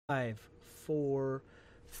Five, four,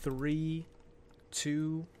 three,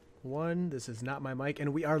 two, one. This is not my mic,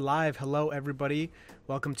 and we are live. Hello, everybody.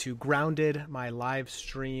 Welcome to Grounded, my live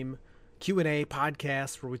stream Q&A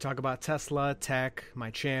podcast where we talk about Tesla, tech,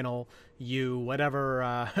 my channel, you,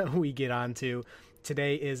 whatever we get onto.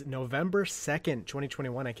 Today is November 2nd,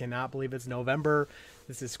 2021. I cannot believe it's November.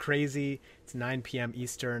 This is crazy. It's 9 p.m.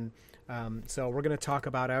 Eastern. So we're going to talk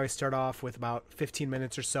about, I always start off with about 15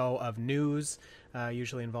 minutes or so of news,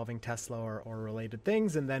 usually involving Tesla or related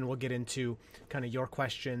things. And then we'll get into kind of your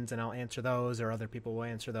questions and I'll answer those, or other people will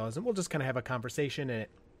answer those. And we'll just kind of have a conversation, and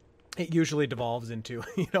it usually devolves into,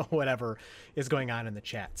 whatever is going on in the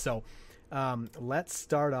chat. So let's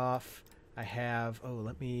start off. I can't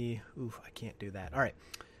do that. All right.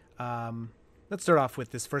 Let's start off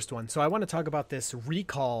with this first one. So I want to talk about this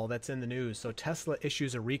recall that's in the news. So Tesla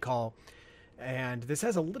issues a recall, and this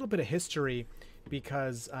has a little bit of history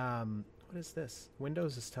because, what is this?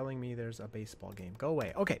 Windows is telling me there's a baseball game. Go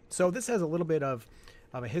away. Okay, so this has a little bit of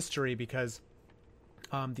a history because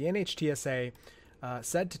the NHTSA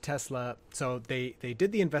said to Tesla, so they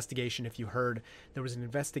did the investigation. If you heard, there was an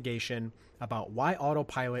investigation about why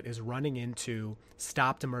autopilot is running into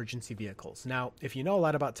stopped emergency vehicles. Now, if you know a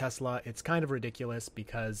lot about Tesla, it's kind of ridiculous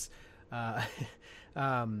because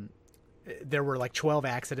there were like 12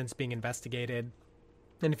 accidents being investigated.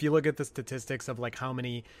 And if you look at the statistics of like how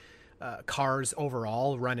many cars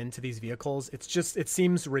overall run into these vehicles, it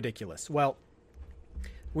seems ridiculous. Well,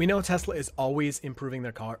 we know Tesla is always improving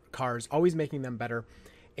their cars, always making them better.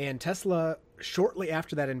 And Tesla, shortly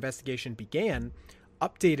after that investigation began,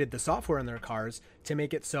 updated the software in their cars to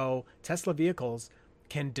make it so Tesla vehicles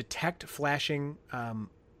can detect flashing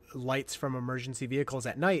lights from emergency vehicles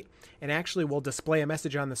at night, and actually will display a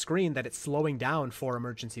message on the screen that it's slowing down for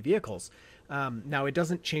emergency vehicles. Now, it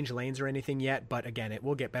doesn't change lanes or anything yet, but again, it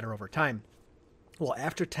will get better over time. Well,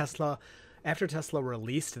 after Tesla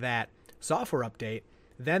released that software update,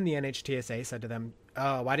 then the NHTSA said to them,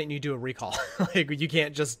 why didn't you do a recall? Like, you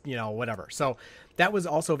can't just, whatever. So that was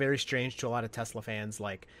also very strange to a lot of Tesla fans.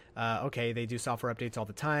 Like, okay, they do software updates all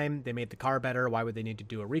the time. They made the car better. Why would they need to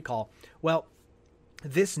do a recall? Well,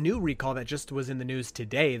 this new recall that just was in the news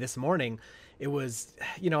today, this morning, it was,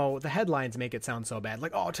 the headlines make it sound so bad.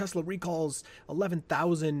 Like, oh, Tesla recalls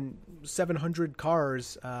 11,700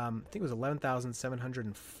 cars. I think it was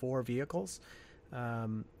 11,704 vehicles.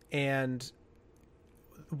 And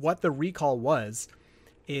what the recall was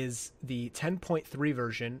is the 10.3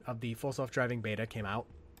 version of the full self-driving beta came out,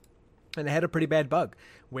 and it had a pretty bad bug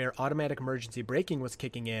where automatic emergency braking was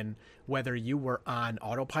kicking in whether you were on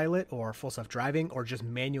autopilot or full self-driving or just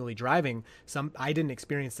manually driving. I didn't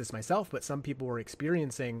experience this myself, but some people were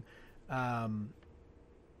experiencing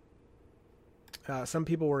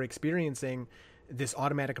this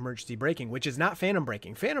automatic emergency braking, which is not phantom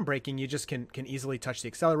braking. Phantom braking, you just can easily touch the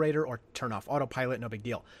accelerator or turn off autopilot, no big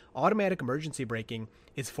deal. Automatic emergency braking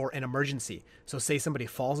is for an emergency. So say somebody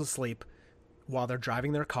falls asleep while they're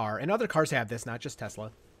driving their car, and other cars have this, not just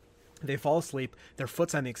Tesla. They fall asleep, their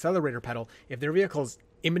foot's on the accelerator pedal. If their vehicle's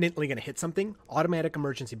imminently going to hit something, automatic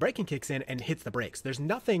emergency braking kicks in and hits the brakes. There's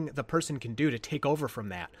nothing the person can do to take over from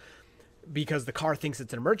that, because the car thinks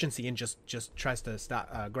it's an emergency and just tries to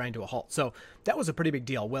stop, grind to a halt. So that was a pretty big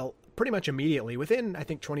deal. Well, pretty much immediately, within, I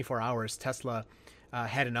think, 24 hours, Tesla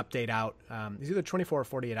had an update out. It was either 24 or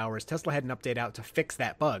 48 hours. Tesla had an update out to fix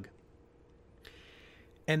that bug.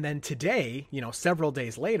 And then today, several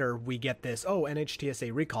days later, we get this,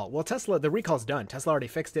 NHTSA recall. Well, the recall's done. Tesla already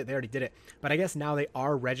fixed it. They already did it. But I guess now they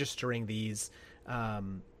are registering these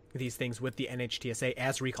things with the NHTSA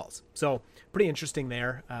as recalls. So pretty interesting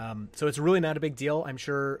there. So it's really not a big deal. I'm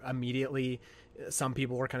sure immediately some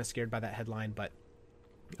people were kind of scared by that headline, but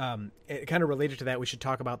it kind of related to that. We should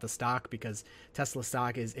talk about the stock, because Tesla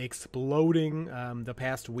stock is exploding the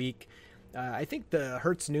past week. I think the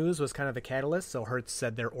Hertz news was kind of the catalyst. So Hertz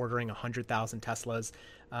said they're ordering 100,000 Teslas,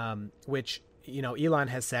 which, Elon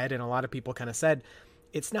has said, and a lot of people kind of said,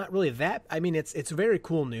 it's not really that. I mean, it's very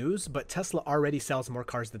cool news, but Tesla already sells more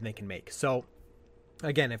cars than they can make. So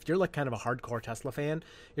again, if you're like kind of a hardcore Tesla fan,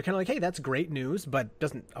 you're kind of like, hey, that's great news, but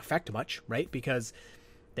doesn't affect much, right? Because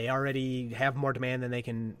they already have more demand than they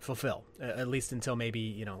can fulfill, at least until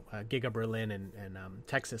maybe, Giga Berlin and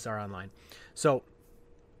Texas are online. So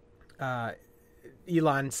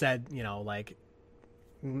Elon said,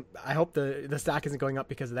 I hope the stock isn't going up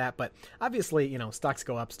because of that, but obviously, stocks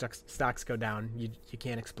go up, stocks go down. You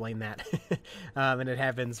can't explain that. And it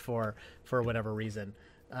happens for whatever reason.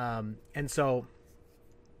 And so,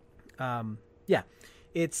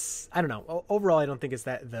 it's, I don't know. Overall, I don't think it's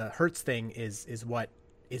that the Hertz thing is what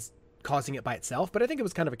is causing it by itself, but I think it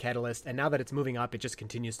was kind of a catalyst. And now that it's moving up, it just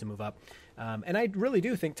continues to move up. And I really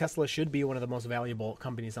do think Tesla should be one of the most valuable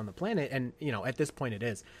companies on the planet. And, you know, at this point it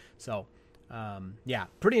is. So, yeah,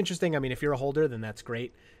 pretty interesting. I mean, if you're a holder, then that's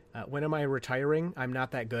great. When am I retiring? I'm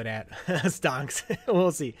not that good at stonks.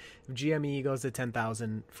 We'll see. If GME goes to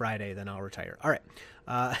 10,000 Friday, then I'll retire. All right.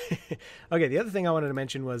 Okay. The other thing I wanted to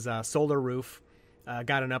mention was Solar Roof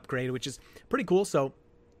got an upgrade, which is pretty cool. So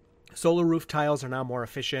Solar Roof tiles are now more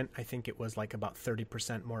efficient. I think it was like about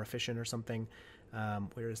 30% more efficient or something.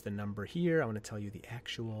 Where is the number here? I want to tell you the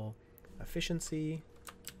actual efficiency.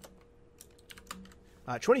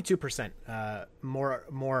 22%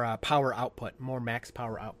 more power output, more max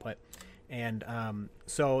power output. And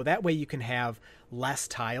so that way you can have less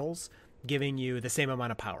tiles giving you the same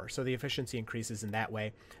amount of power. So the efficiency increases in that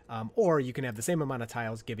way. Or you can have the same amount of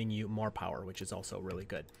tiles giving you more power, which is also really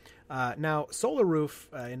good. Now, Solar Roof,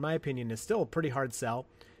 in my opinion, is still a pretty hard sell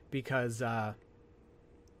because...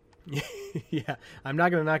 yeah, I'm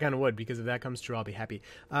not going to knock on wood because if that comes true, I'll be happy.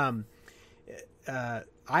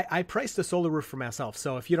 I priced a Solar Roof for myself.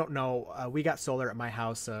 So if you don't know, we got solar at my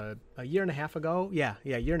house a year and a half ago. Yeah,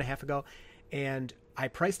 a year and a half ago. And I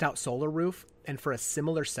priced out Solar Roof, and for a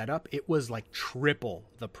similar setup, it was like triple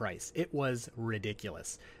the price. It was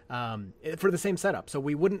ridiculous for the same setup. So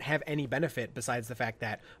we wouldn't have any benefit besides the fact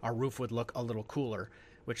that our roof would look a little cooler,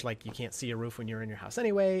 which, like, you can't see a roof when you're in your house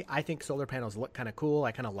anyway. I think solar panels look kind of cool.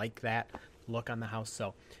 I kind of like that look on the house.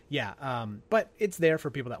 So yeah, but it's there for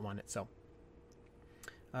people that want it. So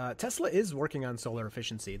Tesla is working on solar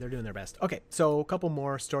efficiency. They're doing their best. Okay, so a couple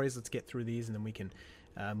more stories. Let's get through these, and then we can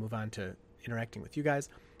move on to interacting with you guys.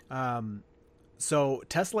 So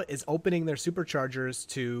Tesla is opening their superchargers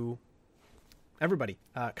to everybody,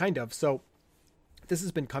 kind of. So this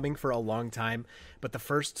has been coming for a long time, but the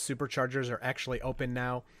first superchargers are actually open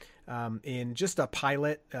now in just a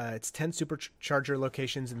pilot. It's 10 supercharger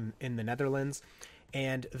locations in the Netherlands.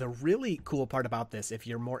 And the really cool part about this, if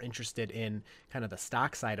you're more interested in kind of the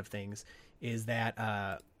stock side of things, is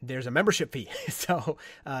that there's a membership fee. So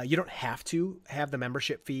you don't have to have the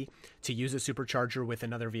membership fee to use a supercharger with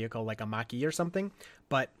another vehicle like a Mach-E or something,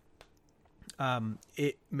 but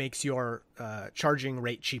it makes your charging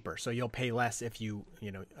rate cheaper. So you'll pay less if you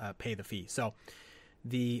pay the fee. So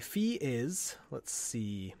the fee is, let's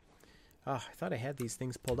see. Oh, I thought I had these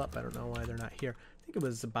things pulled up. I don't know why they're not here. I think it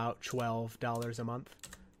was about $12 a month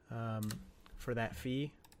for that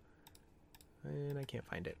fee. And I can't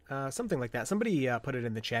find it. Something like that. Somebody put it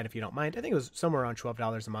in the chat if you don't mind. I think it was somewhere around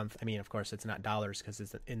 $12 a month. I mean, of course, it's not dollars because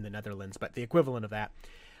it's in the Netherlands, but the equivalent of that.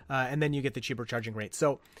 And then you get the cheaper charging rate.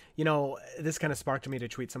 So, this kind of sparked me to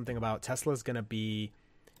tweet something about Tesla's going to be,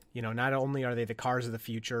 not only are they the cars of the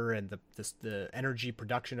future and the energy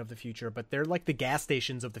production of the future, but they're like the gas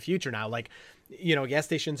stations of the future now. Like, gas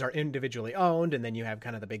stations are individually owned, and then you have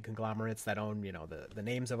kind of the big conglomerates that own, the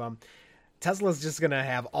names of them. Tesla's just going to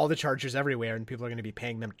have all the chargers everywhere, and people are going to be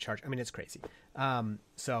paying them to charge. I mean, it's crazy.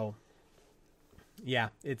 So yeah,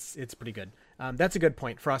 it's pretty good. That's a good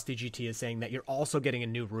point. Frosty GT is saying that you're also getting a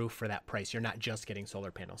new roof for that price. You're not just getting solar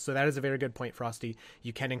panels. So that is a very good point, Frosty.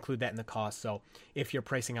 You can include that in the cost. So if you're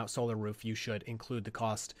pricing out Solar Roof, you should include the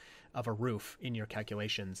cost of a roof in your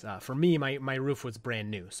calculations. For me, my roof was brand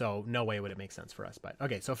new, so no way would it make sense for us. But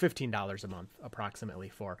okay, so $15 a month approximately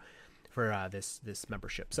for this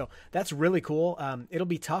membership. So that's really cool. It'll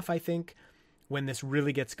be tough, I think, when this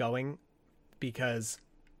really gets going, because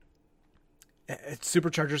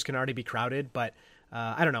superchargers can already be crowded, but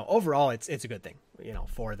I don't know. Overall, it's a good thing,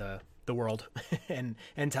 for the world and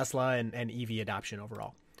Tesla and EV adoption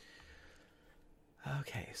overall.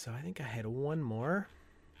 Okay, so I think I had one more.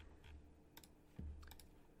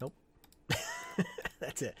 Nope.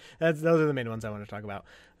 That's it. Those are the main ones I want to talk about.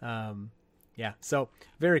 Yeah, so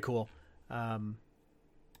very cool. Ooh,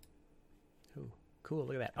 cool.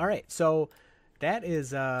 Look at that. All right, so that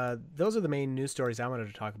is those are the main news stories I wanted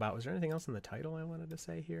to talk about. Was there anything else in the title I wanted to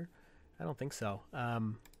say here? I don't think so.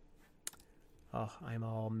 Oh, I'm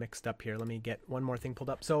all mixed up here. Let me get one more thing pulled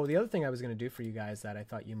up. So the other thing I was going to do for you guys that I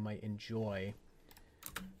thought you might enjoy,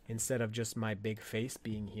 instead of just my big face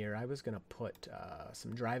being here, I was going to put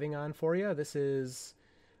some driving on for you. This is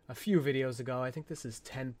a few videos ago. I think this is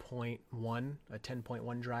 10.1, a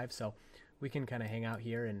 10.1 drive. So we can kind of hang out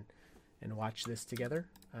here and watch this together.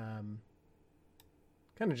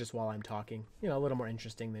 Kind of just while I'm talking, a little more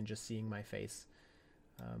interesting than just seeing my face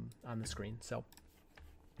on the screen. So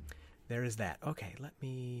there is that. Okay,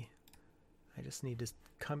 I just need to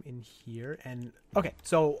come in here and, okay,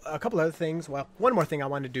 so a couple other things. Well, one more thing I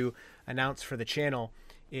wanted to announce for the channel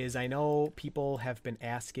is I know people have been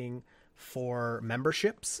asking for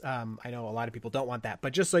memberships. I know a lot of people don't want that,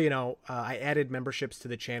 but just so you know, I added memberships to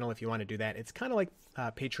the channel if you want to do that. It's kind of like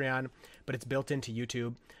Patreon, but it's built into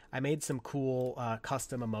YouTube. I made some cool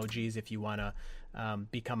custom emojis if you want to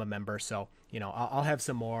become a member. So, you know, I'll have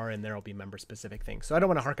some more, and there'll be member specific things. So I don't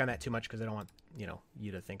want to hark on that too much because I don't want, you know,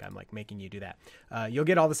 you to think I'm like making you do that. You'll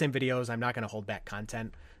get all the same videos. I'm not going to hold back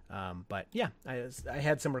content. But yeah, I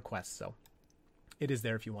had some requests, so it is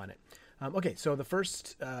there if you want it. Okay, so the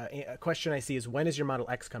first question I see is, when is your Model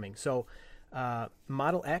X coming? So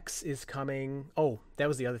Model X is coming. Oh, that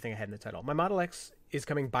was the other thing I had in the title. My Model X is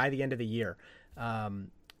coming by the end of the year,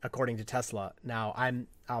 according to Tesla. Now,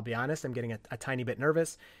 I'll be honest, I'm getting a tiny bit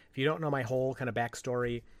nervous. If you don't know my whole kind of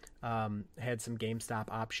backstory, had some GameStop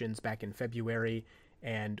options back in February,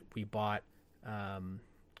 and we bought.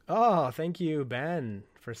 Oh, thank you, Ben,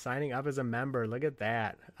 for signing up as a member. Look at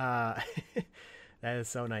that. That is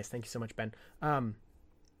so nice. Thank you so much, Ben.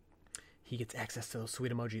 He gets access to those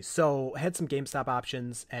sweet emojis. So I had some GameStop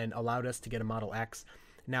options and allowed us to get a Model X.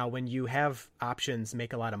 Now, when you have options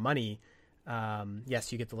make a lot of money,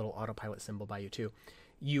 yes, you get the little autopilot symbol by you too.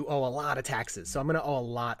 You owe a lot of taxes. So I'm going to owe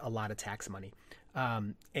a lot of tax money.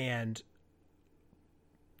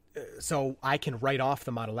 So I can write off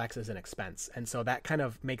the Model X as an expense. And so that kind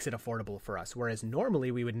of makes it affordable for us. Whereas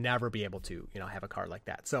normally we would never be able to, you know, have a car like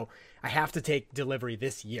that. So I have to take delivery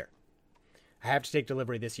this year.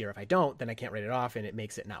 If I don't, then I can't write it off, and it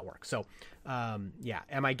makes it not work. So, yeah.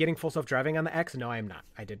 Am I getting full self-driving on the X? No, I am not.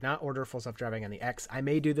 I did not order full self-driving on the X. I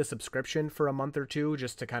may do the subscription for a month or two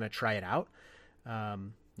just to kind of try it out.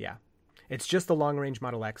 Yeah. It's just the long-range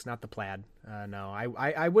Model X, not the Plaid. No,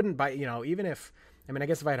 I wouldn't buy, you know, even if, I mean, I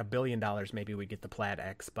guess if I had $1 billion, maybe we'd get the Plaid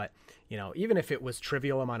X. But, you know, even if it was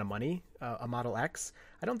trivial amount of money, a Model X,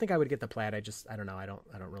 I don't think I would get the Plaid. I don't know. I don't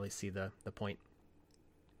really see the point.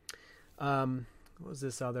 What was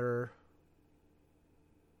this other?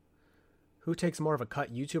 Who takes more of a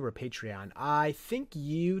cut, YouTube or Patreon? I think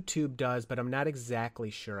YouTube does, but I'm not exactly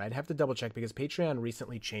sure. I'd have to double check because Patreon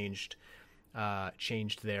recently changed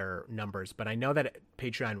their numbers, but I know that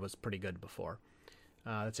Patreon was pretty good before.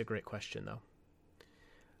 That's a great question though.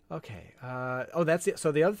 Okay. Oh, that's it.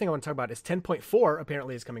 So the other thing I want to talk about is 10.4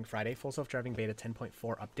 apparently is coming Friday, full self-driving beta 10.4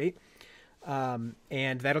 update.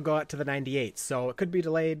 And that'll go out to the 98. So it could be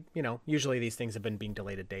delayed. You know, usually these things have been being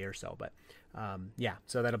delayed a day or so, but, yeah,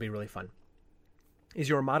 so that'll be really fun. Is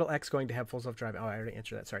your Model X going to have full self-driving? Oh, I already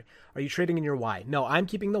answered that. Sorry. Are you trading in your Y? No, I'm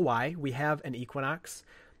keeping the Y. We have an Equinox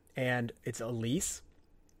and it's a lease.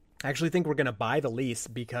 I actually think we're going to buy the lease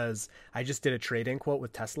because I just did a trade-in quote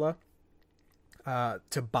with Tesla.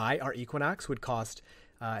 To buy our Equinox would cost,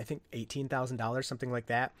 I think $18,000, something like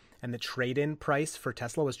that. And the trade-in price for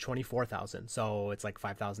Tesla was $24,000. So it's like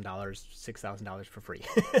 $5,000, $6,000 for free.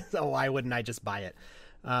 So why wouldn't I just buy it?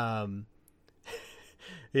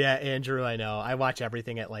 Yeah, Andrew, I know. I watch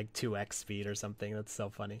everything at like 2x speed or something. That's so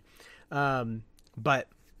funny. But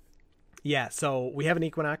yeah, so we have an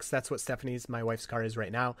Equinox. That's what Stephanie's, my wife's car, is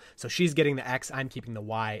right now. So she's getting the X. I'm keeping the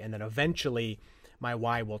Y. And then eventually my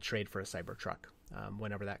Y will trade for a Cybertruck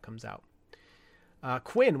whenever that comes out.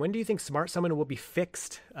 Quinn, when do you think Smart Summon will be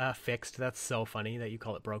fixed? Fixed. That's so funny that you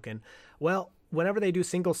call it broken. Well, whenever they do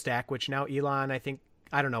single stack, which now Elon,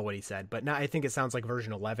 I don't know what he said, but now I think it sounds like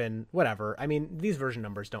version 11, whatever. I mean, these version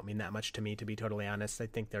numbers don't mean that much to me, to be totally honest. I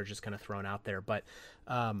think they're just kind of thrown out there. But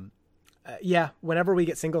yeah, whenever we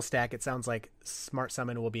get single stack, it sounds like Smart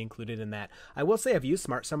Summon will be included in that. I will say I've used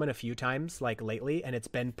Smart Summon a few times, like lately, and it's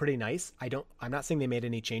been pretty nice. I'm not saying they made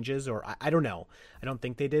any changes, or I don't know. I don't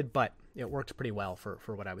think they did, but it worked pretty well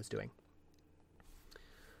for what I was doing.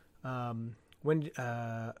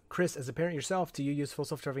 Chris, as a parent yourself, do you use full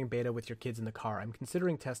self-driving beta with your kids in the car? I'm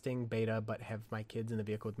considering testing beta, but have my kids in the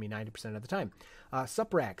vehicle with me 90% of the time.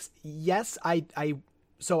 Suprax, yes, I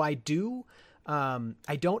do.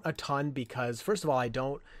 I don't a ton because, first of all, I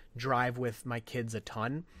don't drive with my kids a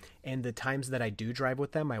ton. And the times that I do drive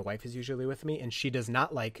with them, my wife is usually with me, and she does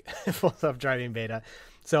not like full self-driving beta.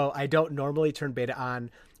 So I don't normally turn beta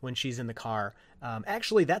on when she's in the car.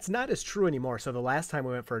 Actually, that's not as true anymore. So the last time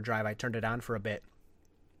we went for a drive, I turned it on for a bit.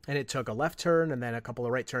 And it took a left turn and then a couple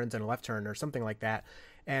of right turns and a left turn or something like that.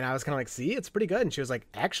 And I was kind of like, see, it's pretty good. And she was like,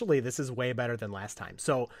 actually, this is way better than last time.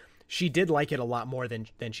 So she did like it a lot more than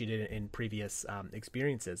she did in previous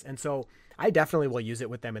experiences. And so I definitely will use it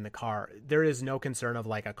with them in the car. There is no concern of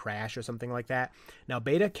like a crash or something like that. Now,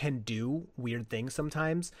 beta can do weird things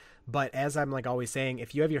sometimes, but as I'm like always saying,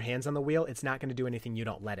 if you have your hands on the wheel, it's not going to do anything you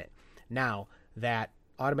don't let it. Now, that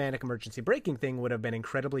automatic emergency braking thing would have been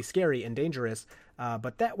incredibly scary and dangerous,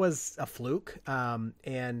 but that was a fluke.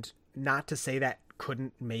 And not to say that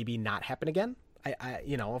couldn't maybe not happen again.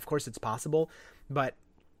 Of course it's possible, but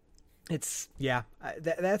it's, yeah,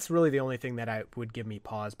 that's really the only thing that I would give me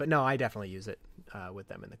pause. But no, I definitely use it with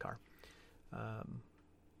them in the car.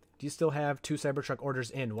 Do you still have 2 Cybertruck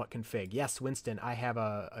orders in? What config? Yes, Winston, I have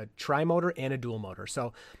a tri-motor and a dual motor.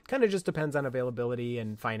 So kind of just depends on availability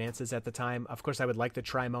and finances at the time. Of course, I would like the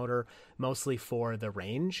tri-motor mostly for the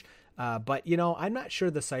range. But, I'm not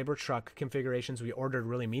sure the Cybertruck configurations we ordered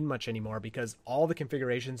really mean much anymore because all the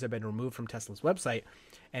configurations have been removed from Tesla's website.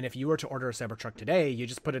 And if you were to order a Cybertruck today, you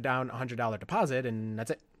just put it down $100 deposit and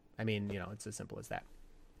that's it. I mean, it's as simple as that.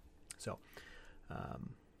 So,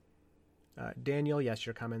 Daniel, yes,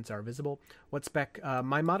 your comments are visible. What spec?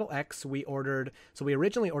 My Model X, we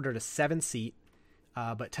originally ordered a 7-seat,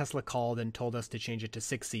 but Tesla called and told us to change it to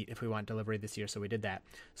 6-seat if we want delivery this year, so we did that.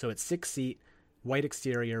 So it's 6-seat, white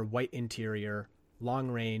exterior, white interior, long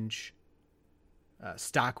range,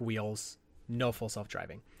 stock wheels, no full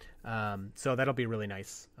self-driving. So that'll be really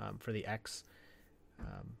nice for the X.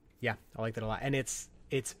 Yeah, I like that a lot. And it's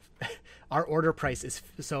our order price is,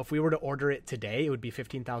 so if we were to order it today, it would be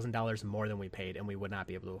 $15,000 more than we paid, and we would not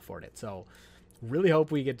be able to afford it. So really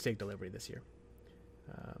hope we get to take delivery this year.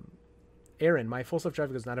 Aaron, my full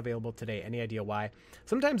self-driving is not available today. Any idea why?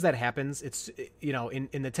 Sometimes that happens. It's, in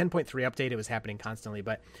the 10.3 update, it was happening constantly,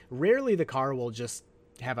 but rarely the car will just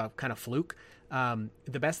have a kind of fluke.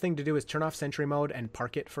 The best thing to do is turn off Sentry mode and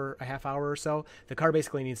park it for a half hour or so. The car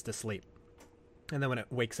basically needs to sleep. And then when it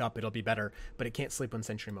wakes up, it'll be better, but it can't sleep when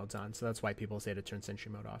Sentry mode's on. So that's why people say to turn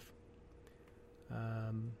Sentry mode off.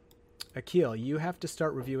 Akil, you have to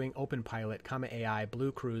start reviewing OpenPilot, Comet AI,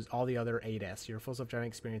 Blue Cruise, all the other ADAS. Your full self-driving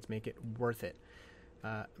experience, make it worth it.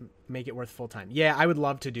 Make it worth full time. Yeah, I would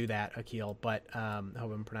love to do that, Akil, but I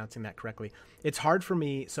hope I'm pronouncing that correctly. It's hard for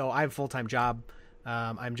me. So I have a full-time job.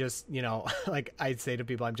 I'm just, like I say to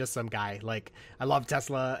people, I'm just some guy. Like, I love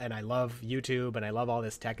Tesla and I love YouTube and I love all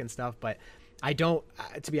this tech and stuff, but I don't,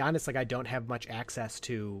 to be honest, like I don't have much access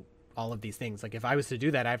to all of these things. Like if I was to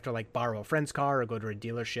do that, I have to like borrow a friend's car or go to a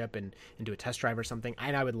dealership and do a test drive or something.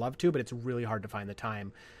 And I would love to, but it's really hard to find the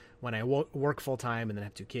time when I work full time and then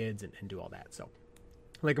have 2 kids and do all that. So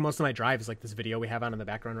like most of my drives, like this video we have on in the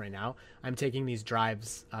background right now, I'm taking these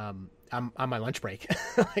drives, I'm on my lunch break.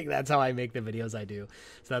 Like that's how I make the videos I do.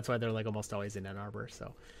 So that's why they're like almost always in Ann Arbor.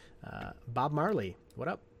 So, Bob Marley, what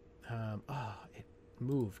up? It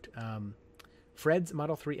moved. Fred's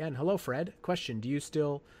Model 3N. Hello, Fred. Question, do you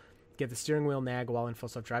still get the steering wheel nag while in full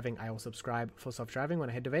self-driving? I will subscribe full self-driving when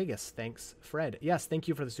I head to Vegas. Thanks, Fred. Yes, thank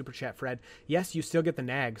you for the super chat, Fred. Yes, you still get the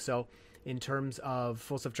nag. So in terms of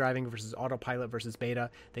full self-driving versus autopilot versus beta,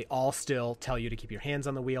 they all still tell you to keep your hands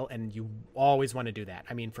on the wheel, and you always want to do that.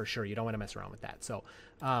 I mean, for sure, you don't want to mess around with that. So,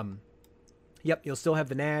 yep, you'll still have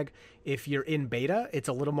the nag. If you're in beta, it's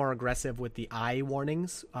a little more aggressive with the eye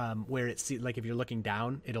warnings, where it's like if you're looking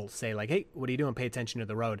down, it'll say like, hey, what are you doing? Pay attention to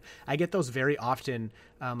the road. I get those very often,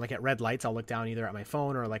 like at red lights, I'll look down either at my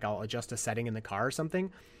phone or like I'll adjust a setting in the car or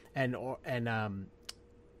something. And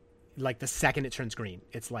like the second it turns green,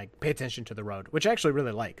 it's like, pay attention to the road, which I actually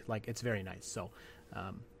really like it's very nice. So,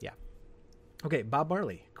 yeah. Okay. Bob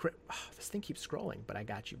Marley. This thing keeps scrolling, but I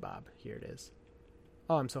got you, Bob. Here it is.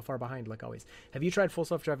 Oh, I'm so far behind, like always. Have you tried full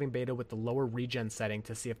self-driving beta with the lower regen setting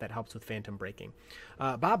to see if that helps with phantom braking?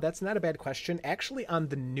 Bob, that's not a bad question. Actually, on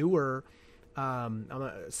the newer,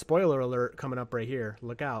 spoiler alert coming up right here,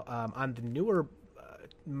 look out. On the newer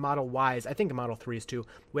Model Ys, I think Model 3s too,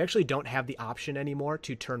 we actually don't have the option anymore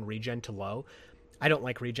to turn regen to low. I don't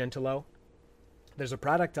like regen to low. There's a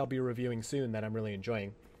product I'll be reviewing soon that I'm really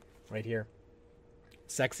enjoying right here.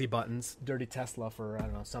 Sexy buttons, Dirty Tesla for, I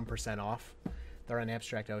don't know, some percent off. They're on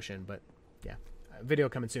Abstract Ocean, but yeah, video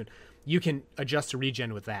coming soon. You can adjust to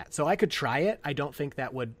regen with that. So I could try it. I don't think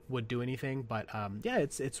that would do anything, but yeah,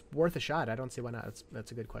 it's worth a shot. I don't see why not.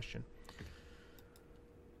 That's a good question.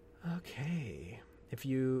 Okay. If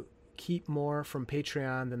you keep more from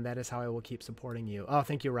Patreon, then that is how I will keep supporting you. Oh,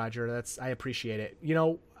 thank you, Roger. I appreciate it.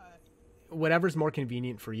 Whatever's more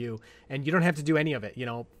convenient for you, and you don't have to do any of it.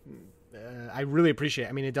 I really appreciate it.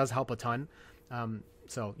 I mean, it does help a ton.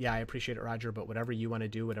 So yeah, I appreciate it, Roger, but whatever you want to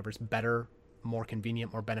do, whatever's better, more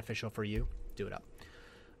convenient, more beneficial for you, do it up.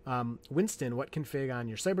 Winston, what config on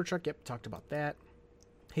your Cybertruck? Yep, talked about that.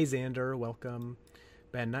 Hey, Xander, welcome.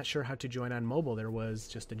 Ben, not sure how to join on mobile. There was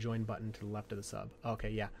just a join button to the left of the sub. Okay,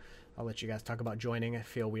 yeah. I'll let you guys talk about joining. I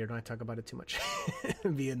feel weird when I talk about it too much,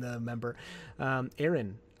 being the member.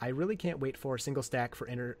 Aaron, I really can't wait for single stack for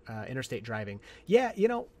interstate driving. Yeah,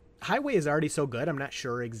 highway is already so good. I'm not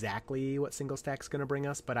sure exactly what single stack's going to bring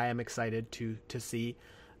us, but I am excited to see.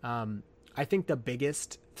 I think the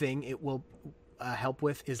biggest thing it will help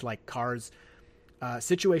with is like cars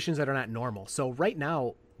situations that are not normal. So right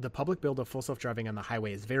now, the public build of full self-driving on the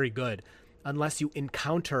highway is very good unless you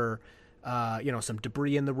encounter some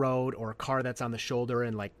debris in the road or a car that's on the shoulder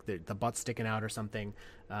and like the butt sticking out or something,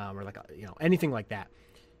 or like anything like that.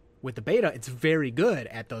 With the beta, it's very good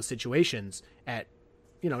at those situations. At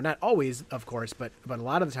not always, of course, but a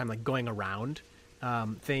lot of the time, like going around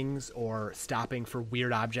things or stopping for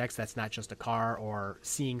weird objects that's not just a car, or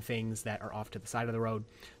seeing things that are off to the side of the road.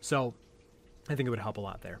 So I think it would help a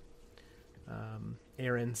lot there.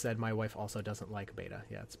 Aaron said my wife also doesn't like beta.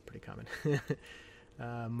 Yeah, it's pretty common.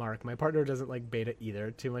 Mark, my partner doesn't like beta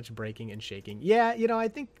either. Too much braking and shaking. Yeah, I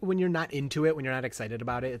think when you're not into it, when you're not excited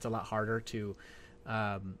about it, it's a lot harder to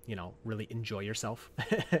really enjoy yourself.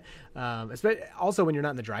 Especially also when you're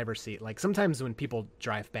not in the driver's seat. Like sometimes when people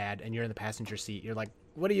drive bad and you're in the passenger seat, you're like,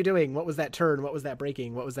 what are you doing? What was that turn? What was that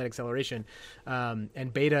braking? What was that acceleration?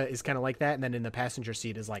 And beta is kind of like that. And then in the passenger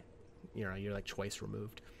seat is like, you're like twice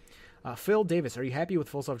removed. Phil Davis, are you happy with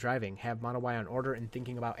full self-driving? Have Model Y on order and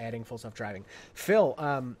thinking about adding full self-driving. Phil,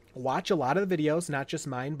 watch a lot of the videos, not just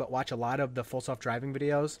mine, but watch a lot of the full self-driving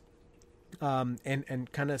videos.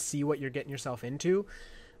 And kind of see what you're getting yourself into.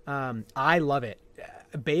 I love it.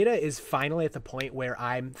 Beta is finally at the point where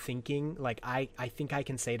I'm thinking, like, I think I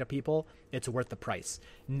can say to people, it's worth the price.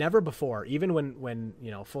 Never before, even when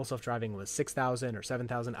full self-driving was 6,000 or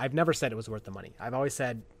 7,000, I've never said it was worth the money. I've always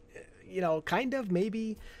said, kind of,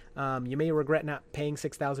 maybe, you may regret not paying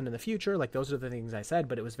 6,000 in the future. Like, those are the things I said,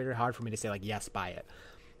 but it was very hard for me to say, like, yes, buy it.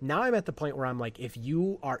 Now I'm at the point where I'm like, if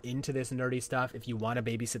you are into this nerdy stuff, if you want to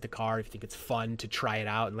babysit the car, if you think it's fun to try it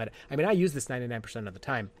out and I use this 99% of the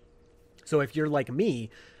time. So if you're like me,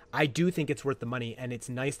 I do think it's worth the money, and it's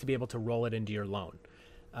nice to be able to roll it into your loan,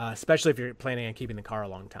 especially if you're planning on keeping the car a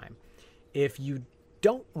long time. If you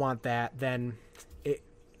don't want that, then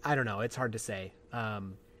I don't know. It's hard to say.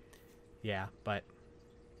 But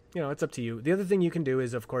it's up to you. The other thing you can do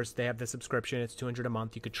is, of course, they have the subscription. It's $200 a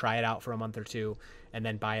month. You could try it out for a month or two and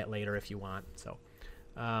then buy it later if you want. So,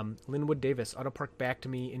 Linwood Davis, auto park back to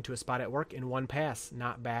me into a spot at work in one pass,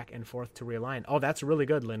 not back and forth to realign. Oh, that's really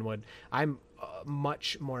good, Linwood. I'm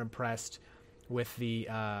much more impressed with the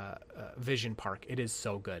Vision Park. It is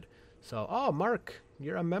so good. So, Mark,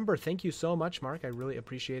 you're a member. Thank you so much, Mark. I really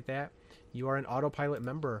appreciate that. You are an Autopilot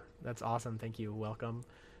member. That's awesome. Thank you. Welcome.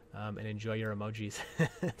 And enjoy your emojis.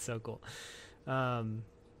 It's so cool.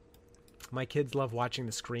 My kids love watching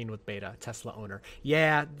the screen with beta. Tesla owner.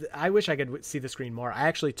 Yeah, I wish I could see the screen more. I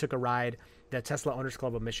actually took a ride. The Tesla Owners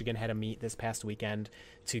Club of Michigan had a meet this past weekend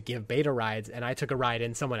to give beta rides, and I took a ride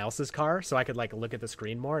in someone else's car so I could look at the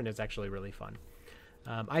screen more, and it's actually really fun.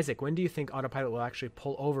 Isaac, when do you think Autopilot will actually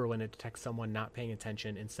pull over when it detects someone not paying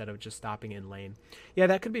attention instead of just stopping in lane? Yeah,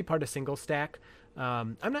 that could be part of single stack.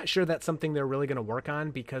 I'm not sure that's something they're really going to work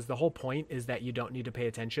on, because the whole point is that you don't need to pay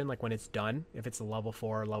attention when it's done, if it's a level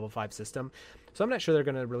 4 or level 5 system. So I'm not sure they're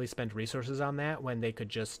going to really spend resources on that when they could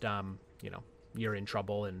just, you're in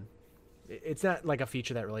trouble, and it's not like a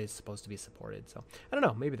feature that really is supposed to be supported. So I don't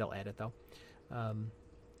know. Maybe they'll add it though.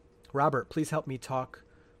 Robert, please help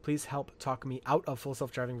talk me out of full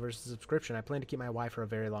self-driving versus subscription. I plan to keep my Y for a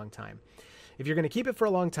very long time. If you're going to keep it for a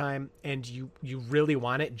long time and you really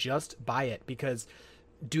want it, just buy it, because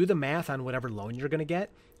do the math on whatever loan you're going to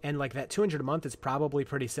get. And that $200 a month is probably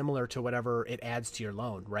pretty similar to whatever it adds to your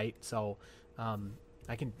loan, right? So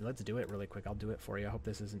let's do it really quick. I'll do it for you. I hope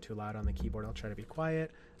this isn't too loud on the keyboard. I'll try to be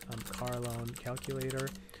quiet. Car loan calculator.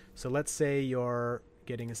 So let's say you're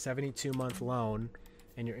getting a 72-month loan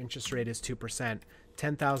and your interest rate is 2%.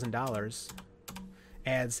 $10,000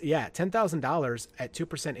 adds, $10,000 at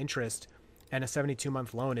 2% interest, and a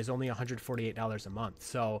 72-month loan is only $148 a month.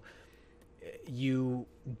 So you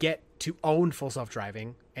get to own full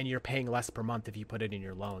self-driving, and you're paying less per month if you put it in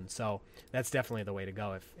your loan. So that's definitely the way to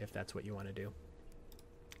go if that's what you want to do.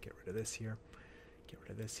 Get rid of this here.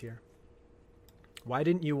 Why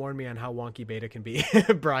didn't you warn me on how wonky beta can be?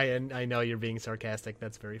 Brian, I know you're being sarcastic.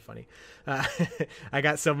 That's very funny. I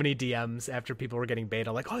got so many DMs after people were getting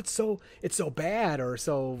beta, like, oh, it's so bad or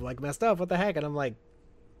so messed up. What the heck? And I'm like,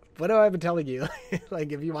 what have I been telling you?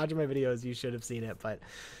 If you watch my videos, you should have seen it, but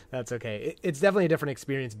that's okay. It's definitely a different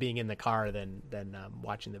experience being in the car than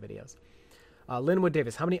watching the videos. Linwood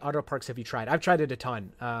Davis, how many auto parks have you tried? I've tried it a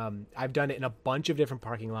ton. I've done it in a bunch of different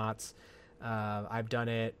parking lots. I've done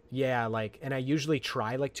it, and I usually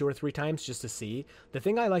try 2 or 3 times just to see. The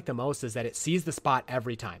thing I like the most is that it sees the spot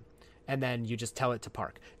every time, and then you just tell it to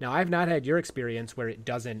park. Now, I've not had your experience where it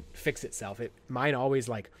doesn't fix itself. Mine always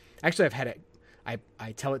actually I've had it,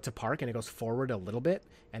 I tell it to park and it goes forward a little bit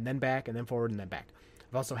and then back and then forward and then back.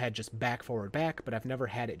 I've also had just back, forward, back, but I've never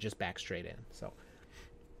had it just back straight in. So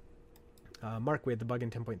Mark, we had the bug in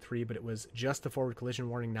 10.3, but it was just the forward collision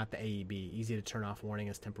warning, not the AEB. Easy to turn off warning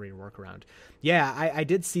as temporary workaround. Yeah, I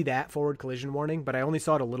did see that forward collision warning, but I only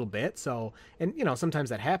saw it a little bit. So, and sometimes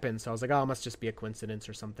that happens. So I was like, oh, it must just be a coincidence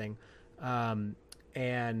or something. It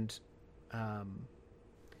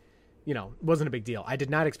wasn't a big deal. I did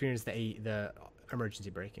not experience the emergency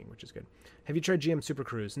braking, which is good. Have you tried GM Super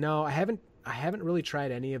Cruise? No, I haven't really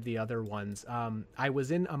tried any of the other ones. I was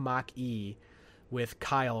in a Mach-E with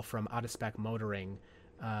Kyle from Out of Spec Motoring,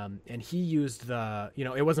 and he used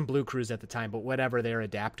it wasn't Blue Cruise at the time, but whatever, they're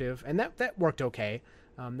adaptive, and that worked okay.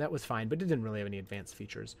 That was fine, but it didn't really have any advanced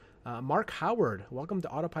features. Mark Howard, welcome to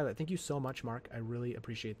Autopilot. Thank you so much, Mark. I really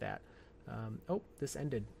appreciate that. This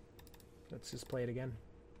ended. Let's just play it again.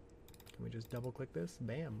 Can we just double click this?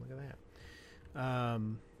 Bam, look at that.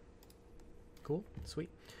 Cool, sweet.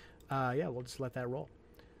 We'll just let that roll.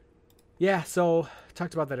 Yeah, so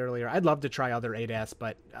talked about that earlier. I'd love to try other ADAS,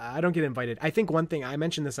 but I don't get invited. I think one thing, I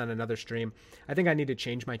mentioned this on another stream, I think I need to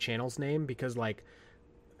change my channel's name because, not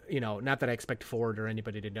that I expect Ford or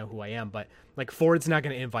anybody to know who I am, but, Ford's not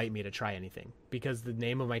going to invite me to try anything because the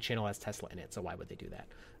name of my channel has Tesla in it, so why would they do that?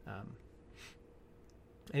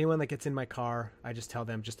 Anyone that gets in my car, I just tell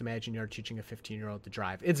them, just imagine you're teaching a 15-year-old to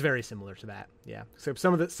drive. It's very similar to that, yeah. So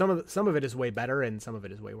some of it is way better and some of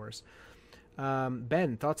it is way worse.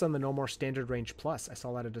 Ben, thoughts on the No More Standard Range Plus? I saw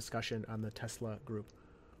a lot of discussion on the Tesla group.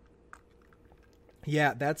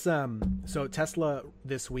 Yeah, that's so Tesla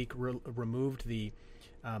this week removed the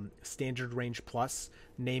Standard Range Plus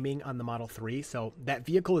naming on the Model 3. So that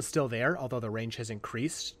vehicle is still there, although the range has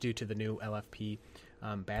increased due to the new LFP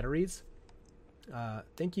batteries.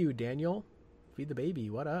 Thank you, Daniel. Feed the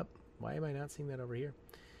baby. What up? Why am I not seeing that over here?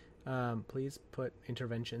 Please put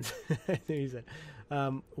interventions. He said,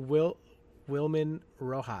 Wilman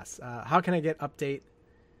Rojas. How can I get the update?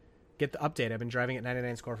 I've been driving at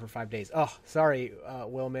 99 score for 5 days. Oh, sorry,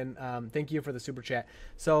 Wilman. Thank you for the super chat.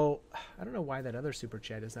 So I don't know why that other super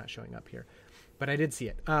chat is not showing up here, but I did see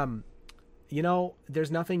it.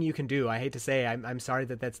 There's nothing you can do. I hate to say, I'm sorry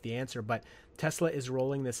that's the answer, but Tesla is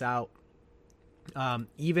rolling this out.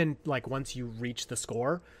 Even once you reach the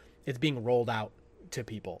score, it's being rolled out to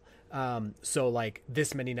people. So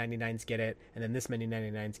this many 99s get it, and then this many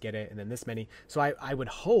 99s get it, and then this many. So I would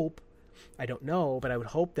hope, I don't know, but I would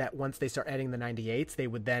hope that once they start adding the 98s, they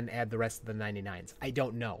would then add the rest of the 99s. I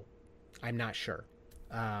don't know. I'm not sure.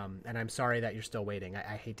 And I'm sorry that you're still waiting.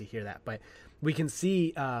 I hate to hear that, but we can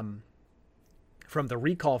see, from the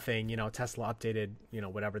recall thing, Tesla updated,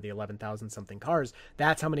 whatever, the 11,000 something cars.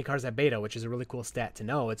 That's how many cars have beta, which is a really cool stat to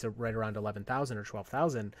know. It's right around 11,000 or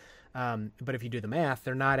 12,000. But if you do the math,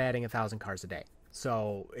 they're not adding 1,000 cars a day.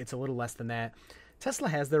 So it's a little less than that. Tesla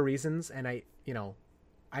has their reasons, and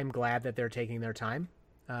I'm glad that they're taking their time.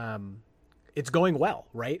 It's going well,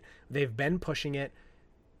 right? They've been pushing it,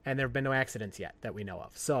 and there have been no accidents yet that we know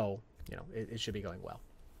of. So, it should be going well.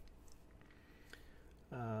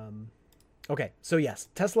 Okay, so yes,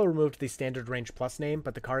 Tesla removed the Standard Range Plus name,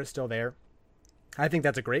 but the car is still there. I think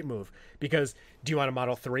that's a great move because do you want a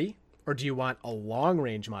Model 3 or do you want a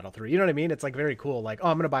long-range Model 3? You know what I mean? It's very cool. I'm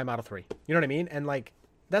going to buy Model 3. You know what I mean? And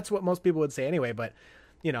that's what most people would say anyway, but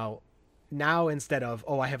now instead of,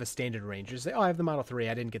 I have a standard range, you say, I have the Model 3.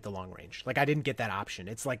 I didn't get the long range. I didn't get that option.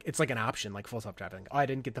 It's like an option, like full self-driving. I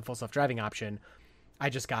didn't get the full self-driving option. I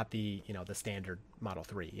just got the, the standard Model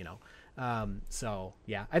 3, So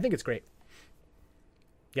yeah, I think it's great.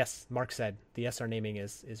 Yes, Mark said the SR naming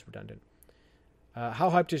is redundant. How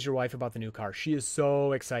hyped is your wife about the new car? She is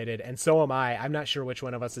so excited, and so am I. I'm not sure which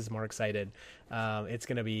one of us is more excited. It's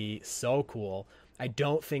going to be so cool. I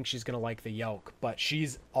don't think she's going to like the yoke, but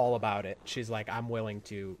she's all about it. She's like, I'm willing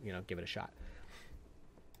to, give it a shot.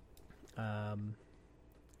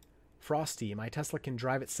 Frosty, my Tesla can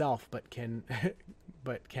drive itself, but can't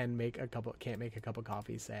make a cup of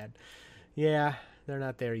coffee. Sad. Yeah, they're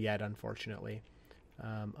not there yet, unfortunately.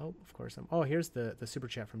 Of course. Here's the super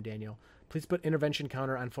chat from Daniel. Please put intervention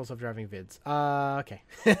counter on full self-driving vids. Okay.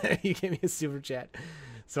 You gave me a super chat,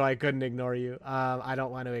 so I couldn't ignore you. I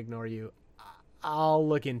don't want to ignore you. I'll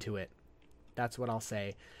look into it. That's what I'll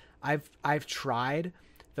say. I've tried.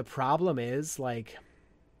 The problem is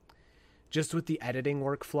just with the editing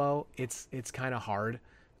workflow, it's kind of hard.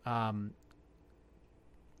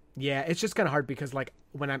 Yeah, it's just kind of hard because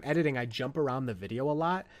when I'm editing, I jump around the video a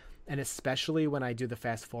lot. And especially when I do the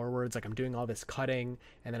fast forwards, I'm doing all this cutting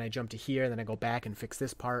and then I jump to here and then I go back and fix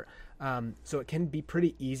this part. So it can be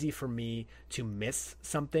pretty easy for me to miss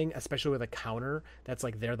something, especially with a counter that's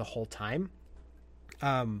there the whole time.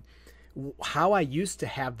 How I used to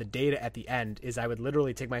have the data at the end is I would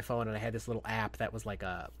literally take my phone and I had this little app that was like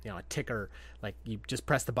a ticker, like you just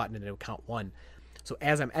press the button and it would count 1. So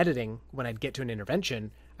as I'm editing, when I'd get to an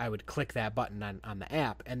intervention, I would click that button on the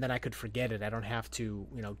app, and then I could forget it. I don't have to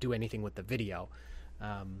do anything with the video.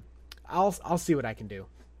 I'll see what I can do.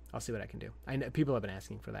 I know people have been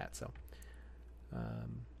asking for that. So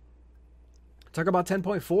talk about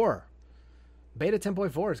 10.4. Beta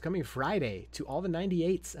 10.4 is coming Friday to all the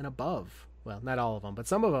 98s and above. Well, not all of them, but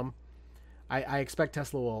some of them. I expect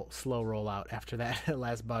Tesla will slow roll out after that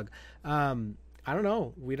last bug. I don't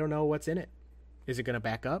know. We don't know what's in it. Is it going to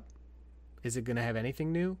back up? Is it going to have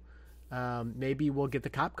anything new? Maybe we'll get the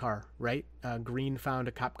cop car, right? Green found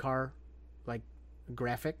a cop car like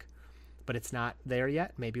graphic, but it's not there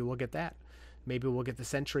yet. Maybe we'll get that. Maybe we'll get the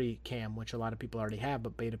Sentry cam, which a lot of people already have,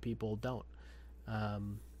 but beta people don't.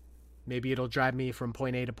 Maybe it'll drive me from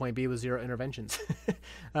point A to point B with 0 interventions.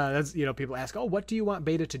 That's, people ask, oh, what do you want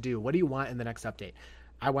beta to do? What do you want in the next update?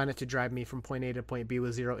 I want it to drive me from point A to point B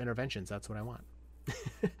with 0 interventions. That's what I want.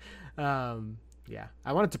 Yeah,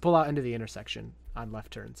 I want it to pull out into the intersection on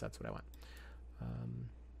left turns. That's what I want.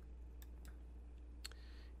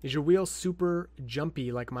 Is your wheel super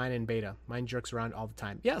jumpy like mine in beta? Mine jerks around all the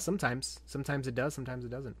time. Yeah, sometimes. Sometimes it does, sometimes it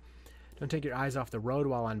doesn't. Don't take your eyes off the road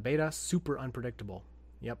while on beta. Super unpredictable.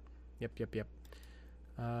 Yep.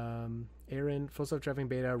 Aaron, full self-driving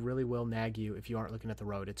beta really will nag you if you aren't looking at the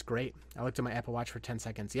road. It's great. I looked at my Apple Watch for 10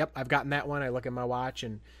 seconds. Yep, I've gotten that one. I look at my watch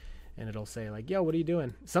and it'll say like, yo, what are you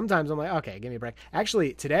doing? Sometimes I'm like, okay, give me a break.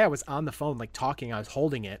 Actually, today I was on the phone, like talking, I was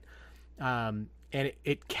holding it. And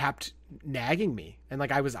it kept nagging me. And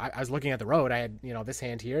like, I was looking at the road. I had, this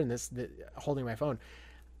hand here and this holding my phone.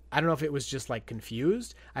 I don't know if it was just like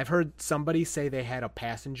confused. I've heard somebody say they had a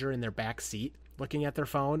passenger in their back seat looking at their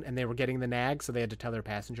phone and they were getting the nag. So they had to tell their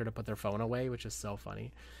passenger to put their phone away, which is so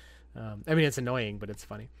funny. I mean, it's annoying, but it's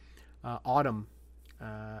funny. Autumn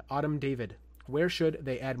David, where should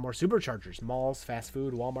they add more superchargers? Malls, fast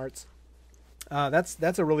food, Walmarts?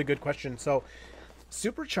 That's a really good question. So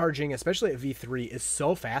supercharging, especially at V3, is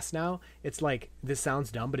so fast now. It's like, this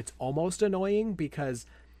sounds dumb, but it's almost annoying because,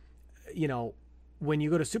 when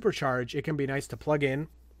you go to supercharge, it can be nice to plug in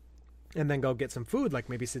and then go get some food, like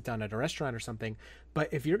maybe sit down at a restaurant or something.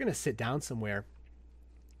 But if you're going to sit down somewhere,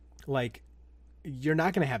 like, you're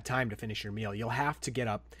not going to have time to finish your meal. You'll have to get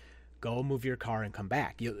up, go move your car and come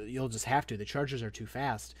back. You'll just have to. The chargers are too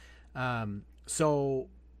fast. So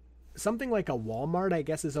something like a Walmart, I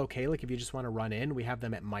guess, is okay. Like if you just want to run in, we have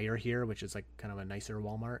them at Meijer here, which is like kind of a nicer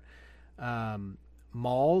Walmart.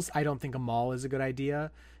 Malls, I don't think a mall is a good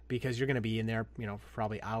idea because you're going to be in there, for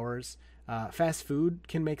probably hours. Fast food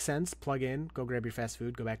can make sense. Plug in, go grab your fast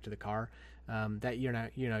food, go back to the car. That you're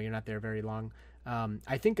not there very long.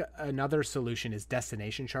 I think another solution is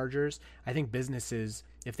destination chargers. I think businesses,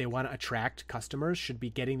 if they want to attract customers, should be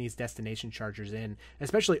getting these destination chargers in,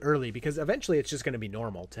 especially early, because eventually it's just going to be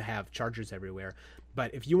normal to have chargers everywhere.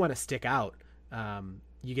 But if you want to stick out,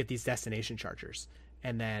 you get these destination chargers,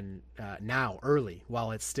 and then now early,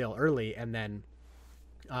 while it's still early, and then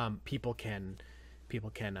people can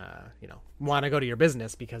want to go to your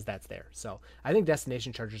business because that's there. So I think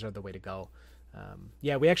destination chargers are the way to go.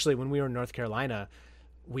 Yeah, we actually, when we were in North Carolina,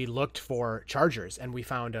 we looked for chargers and we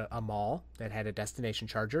found a mall that had a destination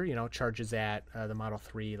charger, charges at the Model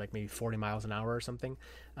 3, like maybe 40 miles an hour or something,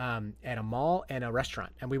 at a mall and a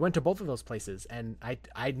restaurant. And we went to both of those places. And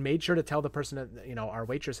I made sure to tell the person, our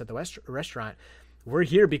waitress at the restaurant, we're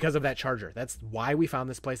here because of that charger. That's why we found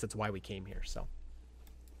this place. That's why we came here. So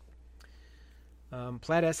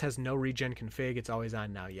Plaid S has no regen config. It's always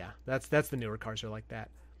on now. Yeah, that's the newer cars are like that.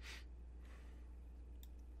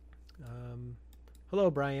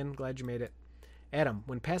 Hello, Brian. Glad you made it. Adam,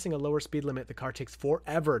 when passing a lower speed limit, the car takes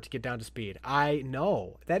forever to get down to speed. I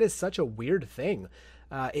know. That is such a weird thing.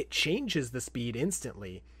 It changes the speed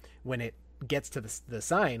instantly when it gets to the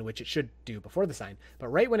sign, which it should do before the sign. But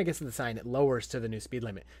right when it gets to the sign, it lowers to the new speed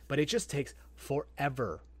limit. But it just takes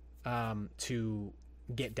forever to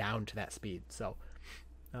get down to that speed. So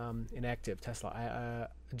inactive Tesla,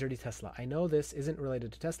 dirty Tesla. I know this isn't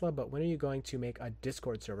related to Tesla, but when are you going to make a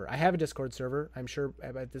Discord server? I have a Discord server. I'm sure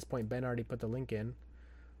at this point Ben already put the link in.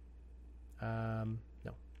 No.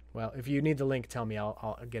 Well, if you need the link, tell me.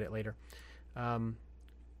 I'll get it later.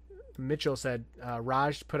 Mitchell said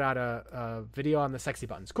Raj put out a video on the sexy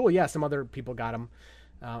buttons. Cool. Yeah, some other people got them.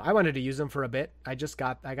 I wanted to use them for a bit. I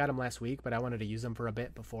got them last week, but I wanted to use them for a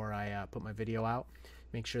bit before I put my video out.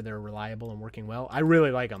 Make sure they're reliable and working well. I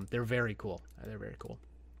really like them. They're very cool.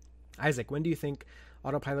 Isaac, when do you think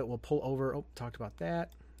Autopilot will pull over? Oh, talked about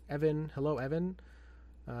that. Evan, hello, Evan.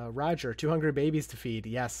 Roger, 2 hungry babies to feed.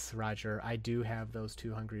 Yes, Roger, I do have those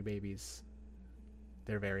 2 hungry babies.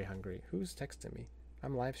 They're very hungry. Who's texting me?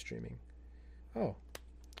 I'm live streaming. Oh,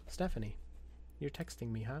 Stephanie, you're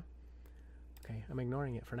texting me, huh? Okay, I'm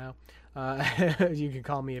ignoring it for now. You can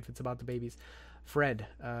call me if it's about the babies. Fred,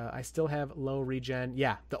 I still have low regen.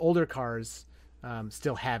 Yeah, the older cars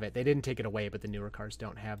still have it. They didn't take it away, but the newer cars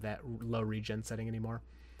don't have that low regen setting anymore.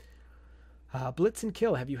 Blitz and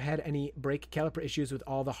Kill, have you had any brake caliper issues with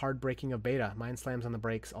all the hard braking of beta? Mine slams on the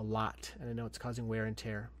brakes a lot, and I know it's causing wear and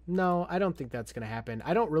tear. No, I don't think that's going to happen.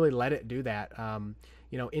 I don't really let it do that.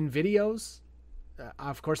 In videos,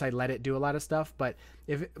 of course I let it do a lot of stuff, but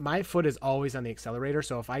if my foot is always on the accelerator,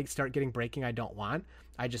 so if I start getting braking I don't want,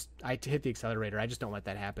 I hit the accelerator. I just don't let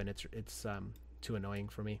that happen. It's too annoying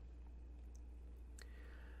for me.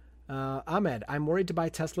 Ahmed, I'm worried to buy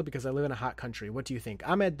Tesla because I live in a hot country. What do you think?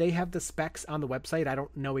 Ahmed, they have the specs on the website. I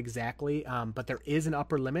don't know exactly, but there is an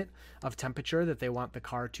upper limit of temperature that they want the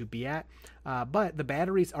car to be at. But the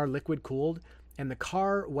batteries are liquid cooled, and the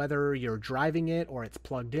car, whether you're driving it or it's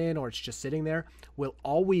plugged in or it's just sitting there, will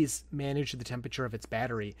always manage the temperature of its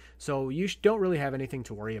battery. So you don't really have anything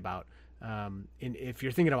to worry about. If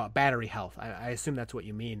you're thinking about battery health, I assume that's what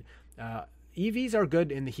you mean. EVs are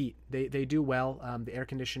good in the heat. They do well. The air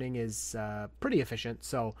conditioning is pretty efficient.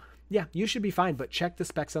 So yeah, you should be fine, but check the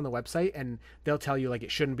specs on the website and they'll tell you like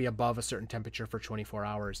it shouldn't be above a certain temperature for 24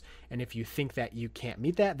 hours. And if you think that you can't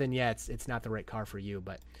meet that, then yeah, it's not the right car for you.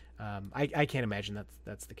 But I can't imagine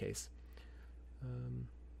that's the case.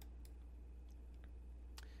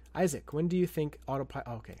 Isaac, when do you think autopilot?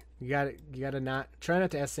 Oh, okay, you gotta not try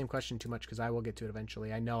not to ask the same question too much because I will get to it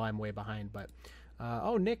eventually. I know I'm way behind, but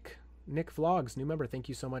Nick Vlogs, new member. Thank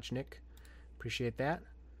you so much, Nick. Appreciate that.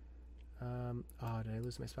 Did I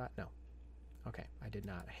lose my spot? No. Okay, I did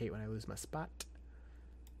not. I hate when I lose my spot.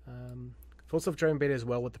 Full self-driving beta as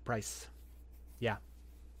well with the price. Yeah,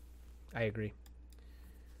 I agree.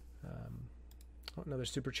 Another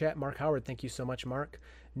super chat. Mark Howard, thank you so much, Mark.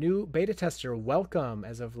 New beta tester, welcome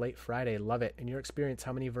as of late Friday. Love it. In your experience,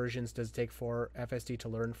 how many versions does it take for FSD to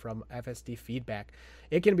learn from FSD feedback?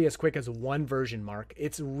 It can be as quick as 1 version, Mark.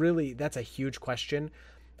 That's a huge question.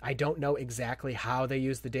 I don't know exactly how they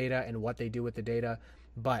use the data and what they do with the data,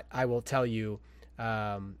 but I will tell you,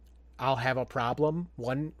 I'll have a problem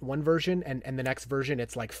one version and the next version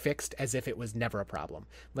it's like fixed as if it was never a problem.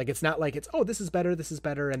 Like it's not like it's this is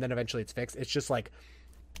better and then eventually it's fixed. It's just like,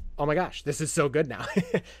 oh my gosh, this is so good now.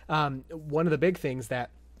 One of the big things that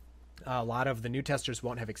a lot of the new testers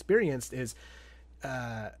won't have experienced is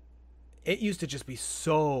it used to just be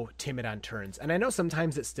so timid on turns, and I know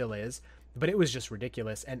sometimes it still is, but it was just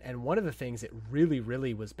ridiculous. And one of the things it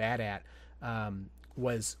really was bad at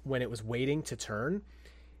was when it was waiting to turn.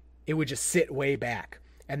 It would just sit way back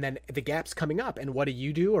and then the gap's coming up. And what do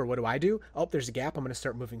you do? Or what do I do? Oh, there's a gap. I'm going to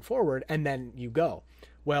start moving forward. And then you go.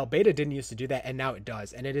 Well, beta didn't used to do that. And now it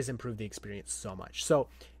does. And it has improved the experience so much. So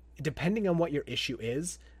depending on what your issue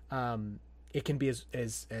is, it can be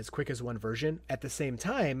as quick as 1 version. At the same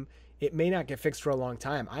time, it may not get fixed for a long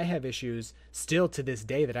time. I have issues still to this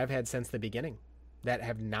day that I've had since the beginning that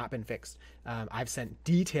have not been fixed. I've sent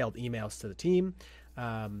detailed emails to the team,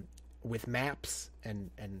 with maps and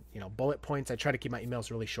bullet points. I try to keep my emails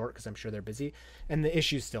really short because I'm sure they're busy, and the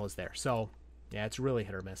issue still is there. So yeah, it's really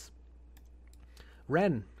hit or miss.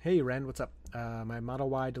 Ren, hey Ren, what's up? My Model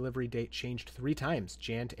Y delivery date changed 3 times: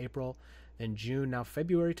 Jan to April, then June, now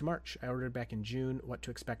February to March. I ordered back in June. What to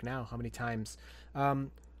expect now? How many times?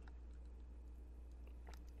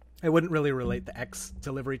 I wouldn't really relate the X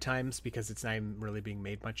delivery times because it's not even really being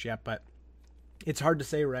made much yet, but it's hard to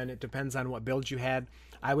say, Ren. It depends on what build you had.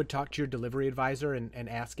 I would talk to your delivery advisor and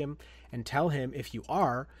ask him, and tell him if you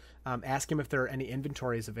are, ask him if there are any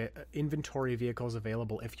inventory vehicles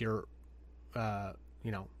available. If you're,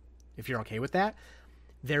 if you're okay with that,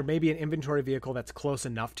 there may be an inventory vehicle that's close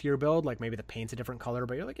enough to your build, like maybe the paint's a different color,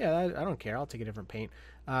 but you're like, yeah, I don't care. I'll take a different paint.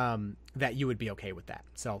 That you would be okay with that.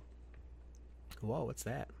 So, whoa, what's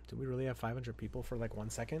that? Did we really have 500 people for like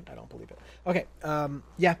 1 second? I don't believe it. Okay.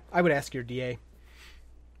 Yeah, I would ask your DA.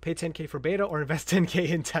 Pay 10K for beta or invest 10K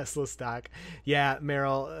in Tesla stock. Yeah,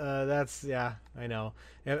 Meryl, I know.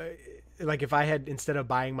 Like if I had, instead of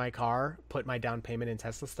buying my car, put my down payment in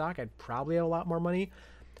Tesla stock, I'd probably have a lot more money,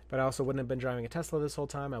 but I also wouldn't have been driving a Tesla this whole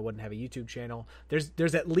time. I wouldn't have a YouTube channel.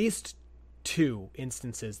 There's at least 2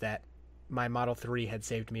 instances that my Model 3 had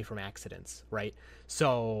saved me from accidents, right?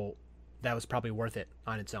 So that was probably worth it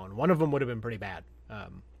on its own. One of them would have been pretty bad.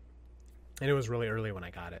 And it was really early when I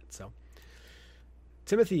got it, so.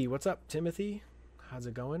 Timothy, what's up, Timothy? How's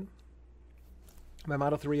it going? My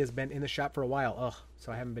Model 3 has been in the shop for a while.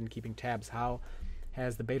 So I haven't been keeping tabs. How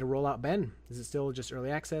has the beta rollout been? Is it still just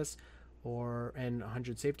early access and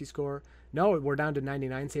 100 safety score? No, we're down to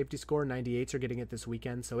 99 safety score. 98s are getting it this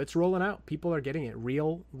weekend. So it's rolling out. People are getting it.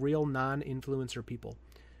 Real non-influencer people.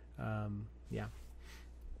 Yeah.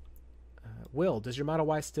 Will, does your Model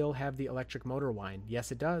Y still have the electric motor whine?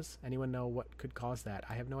 Yes, it does. Anyone know what could cause that?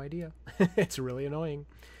 I have no idea. It's really annoying.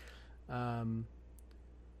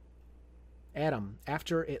 Adam,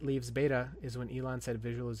 after it leaves beta is when Elon said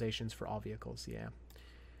visualizations for all vehicles. Yeah.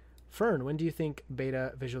 Fern, when do you think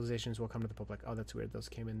beta visualizations will come to the public? Oh, that's weird. Those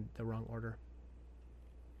came in the wrong order.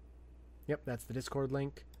 Yep, that's the Discord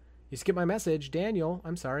link. You skipped my message. Daniel,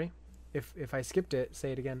 I'm sorry. If I skipped it,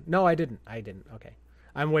 say it again. No, I didn't. Okay.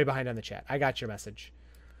 I'm way behind on the chat. I got your message.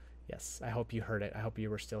 Yes, I hope you heard it. I hope you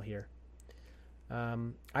were still here.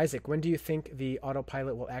 Isaac, when do you think the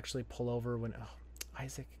autopilot will actually pull over when... Oh,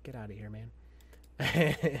 Isaac, get out of here, man.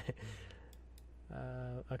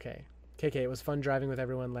 Okay. KK, it was fun driving with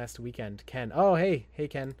everyone last weekend. Ken. Oh, hey,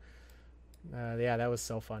 Ken. Yeah, that was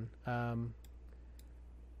so fun.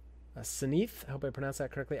 Sanith, I hope I pronounced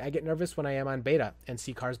that correctly. I get nervous when I am on beta and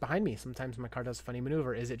see cars behind me. Sometimes my car does a funny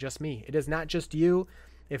maneuver. Is it just me? It is not just you.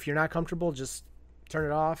 If you're not comfortable, just turn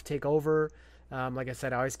it off, take over. Like I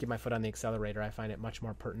said, I always keep my foot on the accelerator. I find it much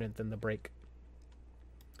more pertinent than the brake.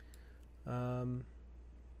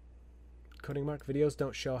 Coding Mark, videos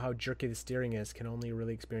don't show how jerky the steering is. Can only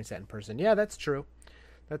really experience that in person. Yeah, that's true.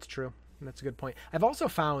 That's true. That's a good point. I've also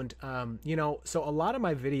found, so a lot of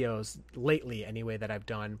my videos lately, anyway, that I've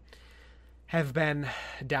done have been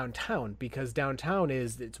downtown, because downtown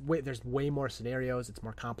there's way more scenarios. It's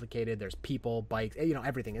more complicated. There's people, bikes,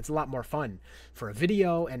 everything. It's a lot more fun for a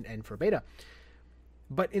video and for beta.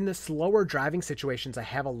 But in the slower driving situations, I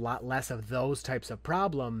have a lot less of those types of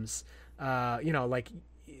problems. Like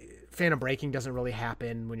phantom braking doesn't really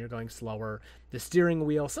happen when you're going slower. The steering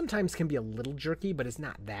wheel sometimes can be a little jerky, but it's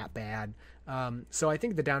not that bad. So I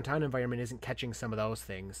think the downtown environment isn't catching some of those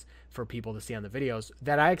things for people to see on the videos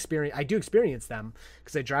that I experience. I do experience them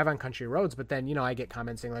because I drive on country roads, but then, I get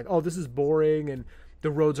comments saying like, oh, this is boring and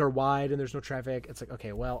the roads are wide and there's no traffic. It's like,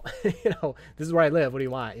 okay, well, this is where I live. What do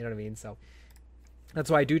you want? You know what I mean? So that's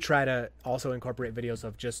why I do try to also incorporate videos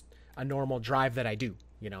of just a normal drive that I do,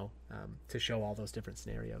 to show all those different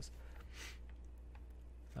scenarios.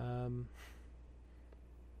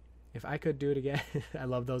 If I could do it again, I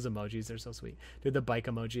love those emojis. They're so sweet. Dude, the bike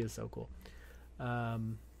emoji is so cool.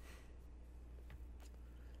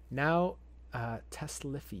 Now,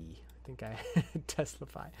 Teslify. I think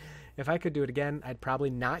Teslify. If I could do it again, I'd probably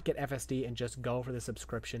not get FSD and just go for the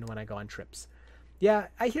subscription when I go on trips. Yeah,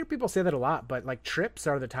 I hear people say that a lot, but like trips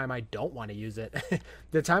are the time I don't want to use it.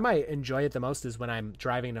 The time I enjoy it the most is when I'm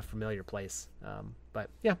driving in a familiar place. But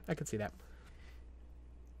yeah, I could see that.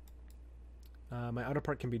 My auto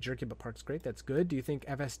park can be jerky, but park's great. That's good. Do you think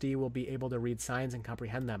FSD will be able to read signs and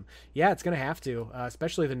comprehend them? Yeah, it's going to have to,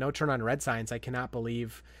 especially the no turn on red signs. I cannot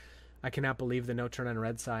believe the no turn on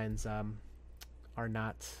red signs are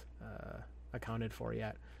not accounted for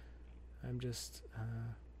yet. I'm just...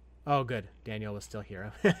 Oh, good. Daniel was still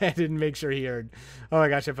here. I didn't make sure he heard. Oh my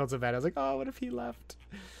gosh, I felt so bad. I was like, oh, what if he left?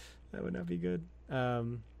 That would not be good.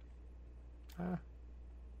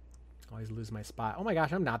 Always lose my spot. Oh my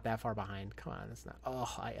gosh, I'm not that far behind. Come on, that's not.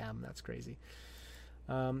 Oh, I am. That's crazy.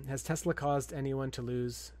 Has Tesla caused anyone to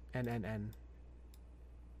lose NNN?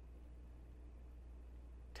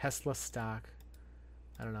 Tesla stock.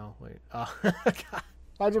 I don't know. Wait. Oh, God.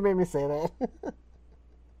 Why'd you make me say that?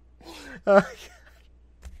 Oh,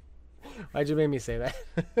 why'd you make me say that?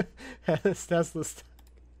 It's Tesla stock.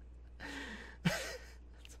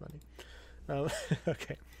 That's funny.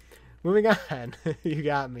 Okay. Moving on. You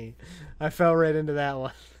got me. I fell right into that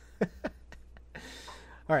one.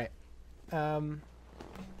 All right. The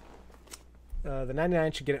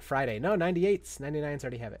 99 should get it Friday. No, 98s. 99s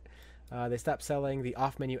already have it. They stopped selling the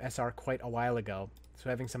off-menu SR quite a while ago, so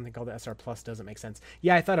having something called the SR Plus doesn't make sense.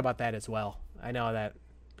 Yeah, I thought about that as well. I know that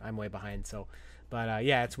I'm way behind, so... But,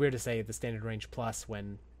 yeah, it's weird to say the standard range plus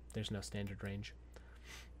when there's no standard range.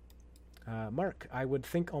 Mark, I would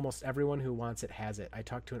think almost everyone who wants it has it. I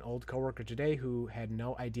talked to an old coworker today who had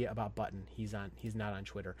no idea about Button. He's not on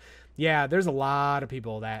Twitter. Yeah, there's a lot of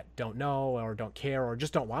people that don't know or don't care or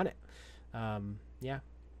just don't want it. Yeah.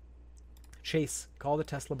 Chase, call the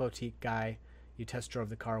Tesla boutique guy you test drove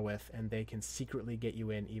the car with, and they can secretly get you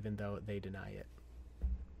in even though they deny it.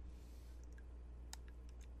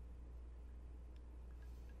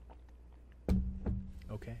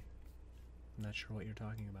 Okay. I'm not sure what you're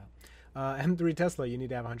talking about. M3 Tesla, you need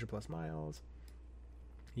to have 100 plus miles.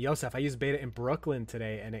 Yosef, I used beta in Brooklyn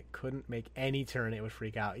today and it couldn't make any turn. It would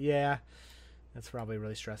freak out. Yeah. That's probably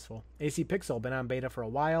really stressful. AC Pixel, been on beta for a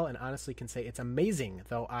while and honestly can say it's amazing,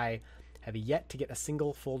 though I have yet to get a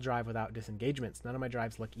single full drive without disengagements. None of my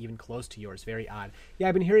drives look even close to yours. Very odd. Yeah,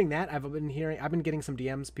 I've been hearing that. I've been getting some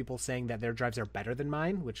DMs, people saying that their drives are better than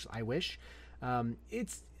mine, which I wish.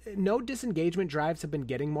 It's no disengagement drives have been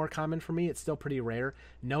getting more common for me. It's still pretty rare.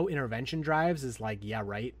 No intervention drives is like, yeah,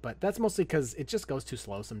 right. But that's mostly because it just goes too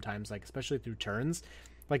slow sometimes, like especially through turns.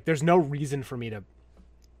 Like there's no reason for me to,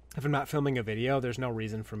 if I'm not filming a video, there's no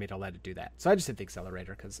reason for me to let it do that. So I just hit the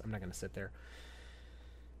accelerator because I'm not going to sit there.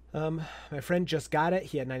 My friend just got it.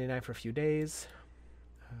 He had 99 for a few days.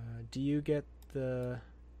 Do you get the...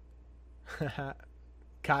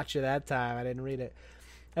 Caught you that time. I didn't read it.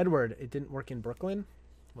 Edward, it didn't work in Brooklyn?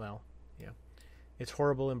 Well, yeah. It's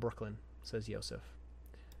horrible in Brooklyn, says Yosef.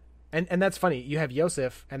 And that's funny. You have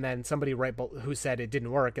Yosef, and then somebody who said it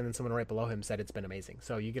didn't work, and then someone right below him said it's been amazing.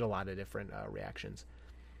 So you get a lot of different reactions.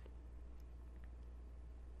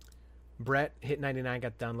 Brett hit 99,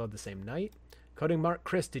 got download the same night. Coding Mark,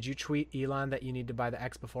 Chris, did you tweet Elon that you need to buy the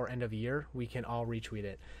X before end of year? We can all retweet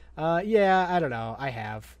it. Yeah, I don't know. I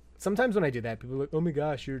have. Sometimes when I do that, people are like, oh my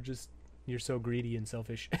gosh, you're so greedy and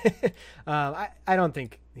selfish. I don't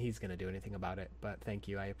think he's going to do anything about it, but thank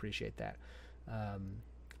you. I appreciate that.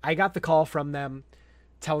 I got the call from them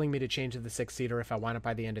telling me to change to the 6-seater if I want it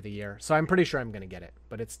by the end of the year. So I'm pretty sure I'm going to get it,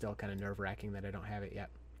 but it's still kind of nerve-wracking that I don't have it yet.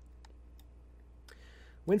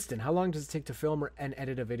 Winston, how long does it take to film and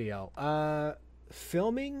edit a video?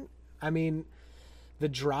 Filming, I mean, the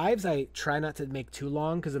drives I try not to make too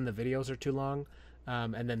long because then the videos are too long.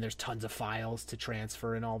 And then there's tons of files to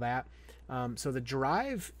transfer and all that. So the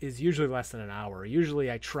drive is usually less than an hour.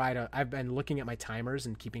 Usually I've been looking at my timers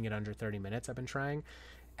and keeping it under 30 minutes. I've been trying.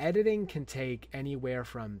 Editing can take anywhere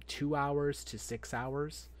from 2 hours to 6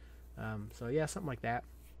 hours. So yeah, something like that.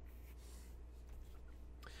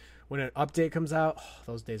 When an update comes out,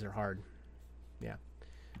 those days are hard. Yeah.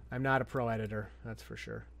 I'm not a pro editor, that's for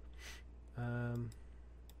sure. How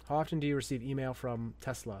often do you receive email from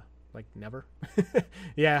Tesla? Like, never?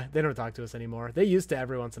 Yeah, they don't talk to us anymore. They used to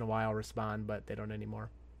every once in a while respond, but they don't anymore.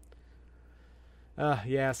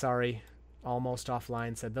 Yeah, sorry. Almost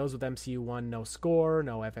Offline said, those with MCU1, no score,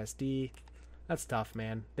 no FSD. That's tough,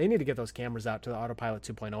 man. They need to get those cameras out to the Autopilot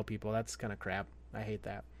 2.0 people. That's kind of crap. I hate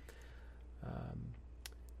that.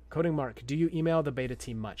 Coding Mark, do you email the beta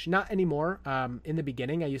team much? Not anymore. In the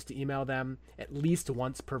beginning, I used to email them at least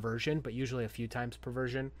once per version, but usually a few times per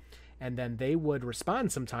version. And then they would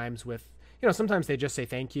respond sometimes with, sometimes they just say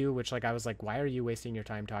thank you, which I was like, why are you wasting your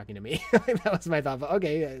time talking to me? That was my thought. But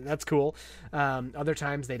okay, that's cool. Other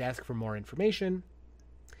times they'd ask for more information.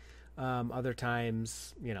 Other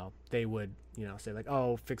times, they would, say like,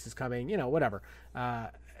 oh, fix is coming, whatever.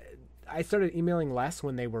 I started emailing less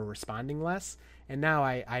when they were responding less. And now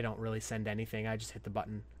I don't really send anything. I just hit the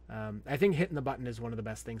button. I think hitting the button is one of the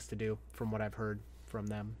best things to do from what I've heard from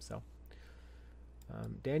them. So,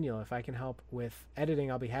 Daniel, if I can help with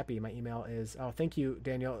editing, I'll be happy. My email is, thank you,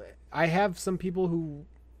 Daniel. I have some people who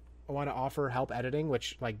want to offer help editing,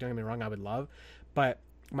 which, don't get me wrong, I would love. But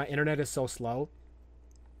my internet is so slow.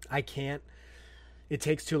 I can't. It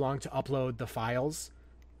takes too long to upload the files,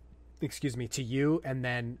 to you, and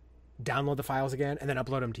then download the files again and then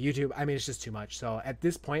upload them to YouTube. I mean, it's just too much. So at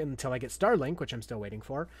this point, until I get Starlink, which I'm still waiting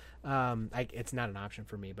for, it's not an option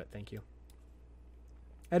for me, but thank you.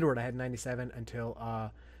 Edward, I had 97 until a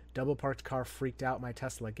double parked car freaked out my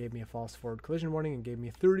Tesla, gave me a false forward collision warning, and gave me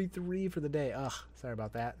 33 for the day. Ugh, sorry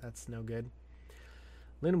about that. That's no good.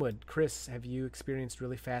 Linwood, Chris, have you experienced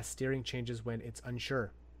really fast steering changes when it's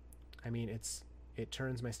unsure? I mean, it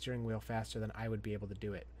turns my steering wheel faster than I would be able to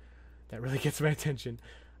do it. That really gets my attention.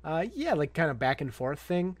 Yeah, kind of back and forth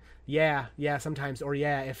thing. Yeah, sometimes. Or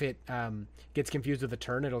yeah, if it gets confused with a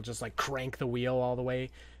turn, it'll just crank the wheel all the way.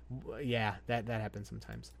 Yeah, that happens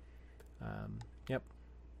sometimes. Yep.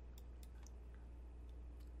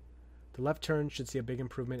 The left turn should see a big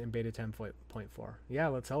improvement in beta 10.4. Yeah,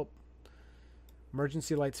 let's hope.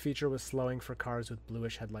 Emergency lights feature was slowing for cars with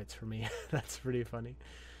bluish headlights for me. That's pretty funny.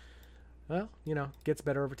 Well, gets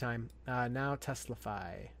better over time. Now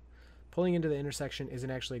Teslafy. Pulling into the intersection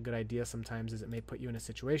isn't actually a good idea sometimes, as it may put you in a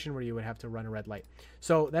situation where you would have to run a red light.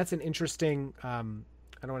 So that's an interesting, I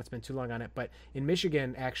don't want to spend too long on it, but in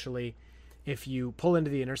Michigan, actually, if you pull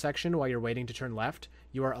into the intersection while you're waiting to turn left,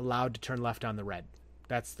 you are allowed to turn left on the red.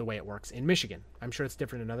 That's the way it works in Michigan. I'm sure it's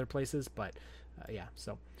different in other places, but yeah.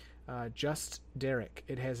 So just Derek,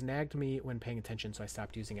 it has nagged me when paying attention, so I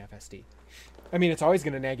stopped using FSD. I mean, it's always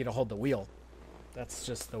going to nag you to hold the wheel. That's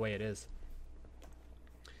just the way it is.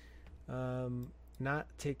 Not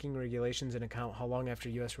taking regulations in account, how long after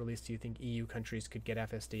U.S. release do you think EU countries could get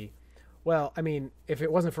FSD? Well, I mean, if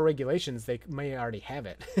it wasn't for regulations, they may already have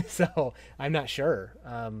it. So I'm not sure.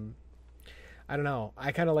 I don't know.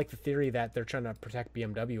 I kind of like the theory that they're trying to protect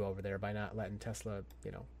BMW over there by not letting Tesla,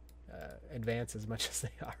 advance as much as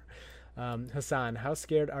they are. Hassan, how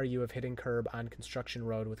scared are you of hitting curb on construction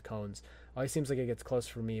road with cones? Always seems like it gets close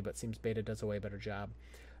for me, but seems Beta does a way better job.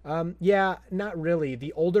 Yeah, not really.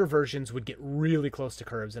 The older versions would get really close to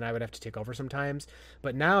curbs, and I would have to take over sometimes.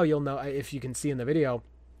 But now you'll know, if you can see in the video,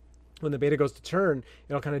 when the Beta goes to turn,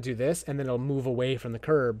 it'll kind of do this, and then it'll move away from the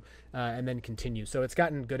curb and then continue. So it's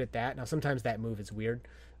gotten good at that. Now sometimes that move is weird,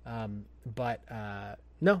 but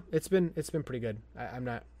no, it's been pretty good. I'm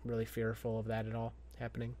not really fearful of that at all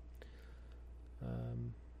happening.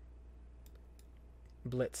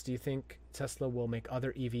 Blitz, do you think Tesla will make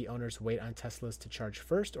other EV owners wait on Teslas to charge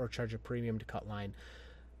first or charge a premium to cut line?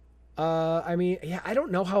 I mean, yeah, I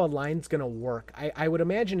don't know how a line's going to work. I would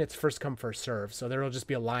imagine it's first come, first serve. So there'll just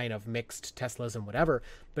be a line of mixed Teslas and whatever.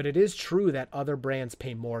 But it is true that other brands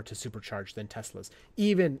pay more to supercharge than Teslas,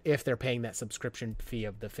 even if they're paying that subscription fee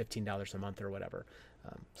of the $15 a month or whatever.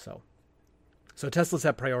 So Teslas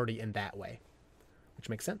have priority in that way, which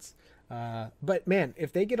makes sense. But man,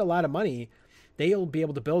 if they get a lot of money, they'll be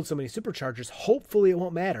able to build so many superchargers. Hopefully it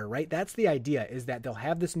won't matter, right? That's the idea, is that they'll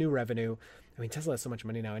have this new revenue. I mean, Tesla has so much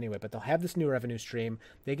money now anyway, but they'll have this new revenue stream.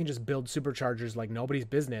 They can just build superchargers like nobody's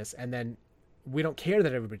business. And then we don't care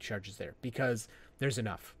that everybody charges there because there's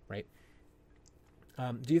enough, right?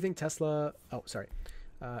 Do you think Tesla,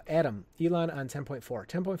 Adam, Elon on 10.4.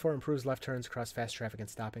 10.4 improves left turns, cross fast traffic, and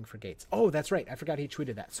stopping for gates. Oh, that's right. I forgot he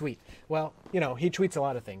tweeted that. Sweet. Well, he tweets a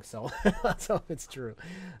lot of things, so let's hope it's true.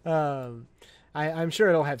 I'm sure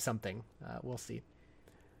it'll have something. We'll see.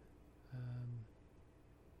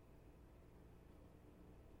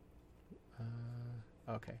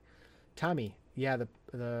 Okay. Tommy, yeah,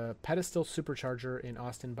 the pedestal supercharger in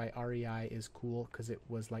Austin by REI is cool because it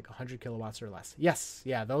was like 100 kilowatts or less. Yes,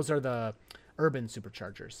 yeah, those are the urban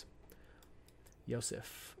superchargers.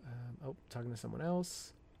 Yosef. Talking to someone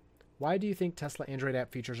else. Why do you think Tesla Android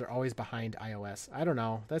app features are always behind iOS? I don't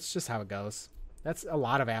know. That's just how it goes. That's a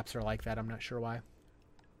lot of apps are like that. I'm not sure why.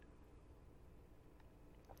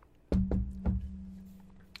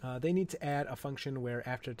 They need to add a function where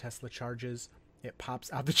after Tesla charges, it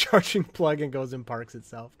pops out the charging plug and goes and parks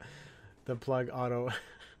itself. The plug auto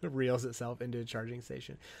reels itself into a charging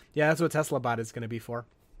station. Yeah, that's what Tesla Bot is going to be for.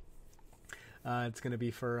 It's going to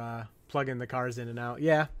be for plugging the cars in and out.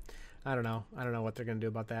 Yeah, I don't know. I don't know what they're going to do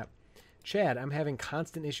about that. Chad, I'm having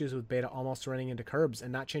constant issues with Beta almost running into curbs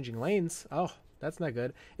and not changing lanes. Oh, that's not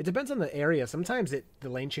good. It depends on the area. Sometimes the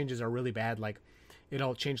lane changes are really bad. Like,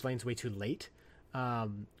 it'll change lanes way too late.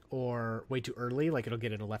 Or way too early, like it'll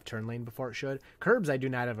get in a left turn lane before it should. Curbs I do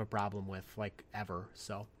not have a problem with, like, ever.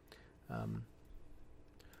 So when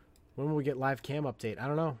will we get live cam update? I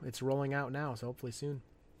don't know. It's rolling out now, so hopefully soon.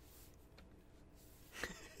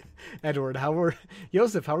 Edward,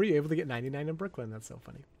 Joseph, how were you able to get 99 in Brooklyn? That's so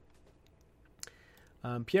funny.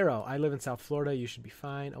 Piero, I live in South Florida. You should be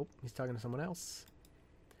fine. Oh, he's talking to someone else.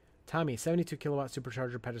 Tommy, 72 kilowatt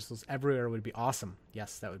supercharger pedestals everywhere would be awesome.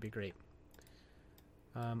 Yes, that would be great.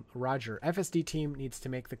 Roger, FSD team needs to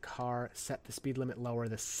make the car set the speed limit lower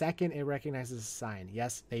the second it recognizes a sign.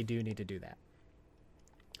 Yes, they do need to do that.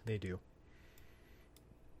 They do.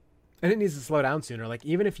 And it needs to slow down sooner. Like,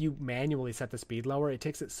 even if you manually set the speed lower, it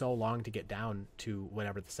takes it so long to get down to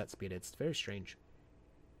whatever the set speed is. It's very strange.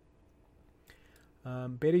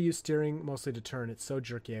 Beta use steering mostly to turn. It's so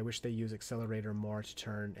jerky. I wish they use accelerator more to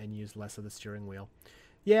turn and use less of the steering wheel.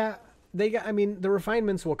 Yeah, the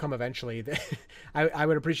refinements will come eventually. I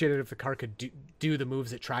would appreciate it if the car could do the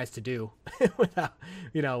moves it tries to do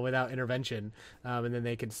without intervention, and then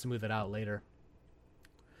they could smooth it out later.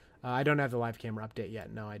 I don't have the live camera update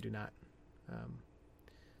yet. No, I do not.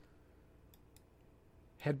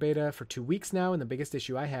 Had beta for 2 weeks now, and the biggest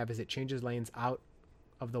issue I have is it changes lanes out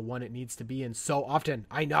of the one it needs to be in so often.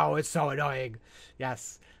 I know, it's so annoying.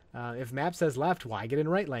 Yes. If map says left, why get in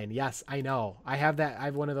right lane? Yes, I know. I have that. I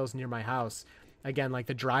have one of those near my house. Again, like,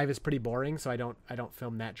 the drive is pretty boring, so I don't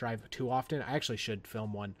film that drive too often. I actually should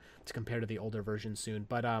film one to compare to the older version soon.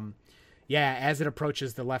 But yeah, as it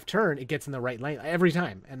approaches the left turn, it gets in the right lane every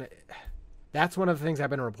time, and that's one of the things I've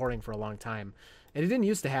been reporting for a long time. And it didn't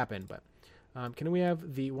used to happen, but can we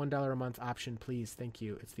have the $1 a month option, please? Thank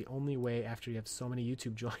you. It's the only way after you have so many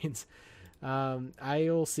YouTube joins.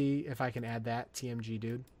 I'll see if I can add that, TMG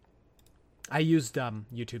dude. I used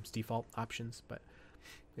YouTube's default options, but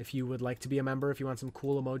if you would like to be a member, if you want some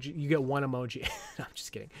cool emoji, you get one emoji. No, I'm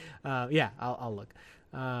just kidding. Yeah, I'll look.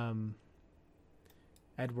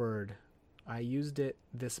 Edward, I used it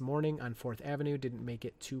this morning on 4th Avenue. Didn't make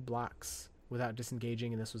it 2 blocks without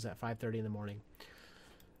disengaging, and this was at 5:30 in the morning.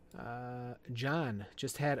 John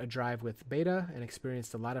just had a drive with beta and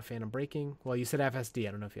experienced a lot of phantom braking. Well, you said FSD.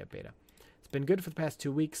 I don't know if you have beta. It's been good for the past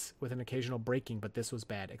 2 weeks with an occasional braking, but this was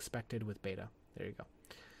bad. Expected with beta. There you go.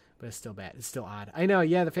 But it's still bad. It's still odd. I know.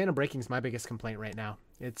 Yeah, the phantom braking is my biggest complaint right now.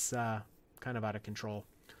 It's kind of out of control.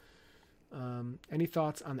 Any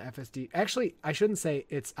thoughts on the FSD? Actually, I shouldn't say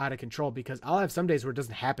it's out of control because I'll have some days where it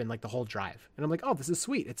doesn't happen like the whole drive. And I'm like, oh, this is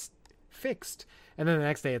sweet. It's fixed. And then the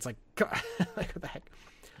next day it's like, like what the heck?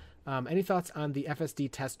 Any thoughts on the FSD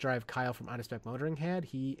test drive Kyle from Honest Spec Motoring had?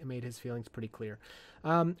 He made his feelings pretty clear.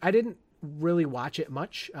 I didn't really watch it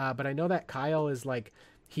much, but I know that Kyle is like,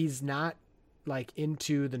 he's not like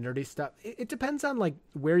into the nerdy stuff. It depends on like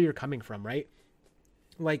where you're coming from, right?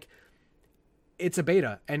 Like, it's a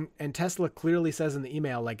beta, and Tesla clearly says in the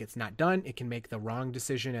email, like, it's not done. It can make the wrong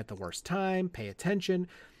decision at the worst time. Pay attention.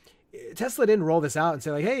 Tesla didn't roll this out and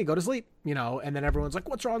say like, hey, go to sleep, you know, and then everyone's like,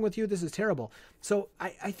 what's wrong with you? This is terrible. So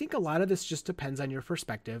I think a lot of this just depends on your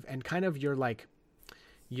perspective and kind of your like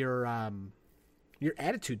your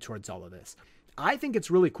attitude towards all of this. I think it's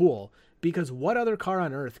really cool because what other car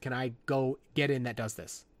on earth can I go get in that does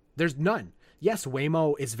this? There's none. Yes,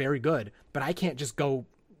 Waymo is very good, but I can't just go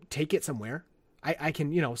take it somewhere. I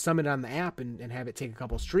can, you know, summon it on the app and have it take a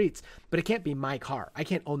couple streets, but it can't be my car. I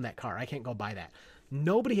can't own that car. I can't go buy that.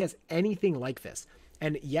 Nobody has anything like this.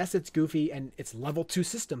 And yes, it's goofy and it's level 2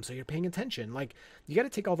 system, so you're paying attention. Like, you got to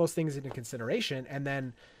take all those things into consideration, and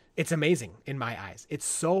then it's amazing in my eyes. It's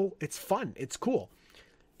fun. It's cool.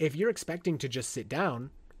 If you're expecting to just sit down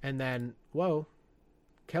and then, whoa,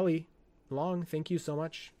 Kelly Long, thank you so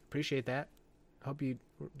much. Appreciate that. Hope you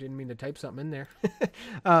didn't mean to type something in there.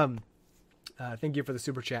 Thank you for the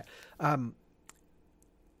super chat.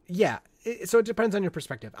 Yeah, so it depends on your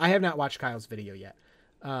perspective. I have not watched Kyle's video yet,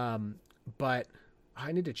 but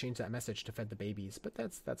I need to change that message to fed the babies, but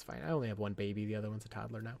that's fine. I only have one baby. The other one's a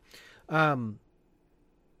toddler now.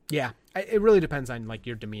 Yeah, it really depends on like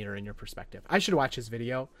your demeanor and your perspective. I should watch his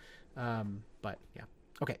video, but yeah.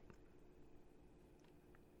 Okay.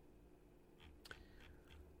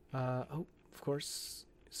 Oh, of course,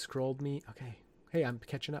 scrolled me. Okay. Hey, I'm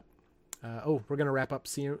catching up. We're going to wrap up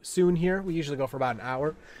soon here. We usually go for about an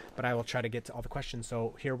hour, but I will try to get to all the questions.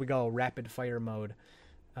 So here we go. Rapid fire mode.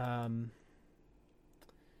 Beta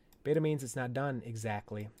means it's not done.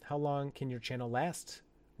 Exactly. How long can your channel last?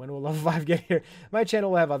 When will level 5 get here? My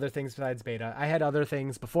channel will have other things besides beta. I had other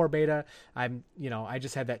things before beta. I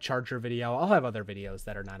just had that charger video. I'll have other videos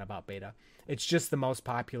that are not about beta. It's just the most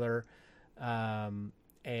popular,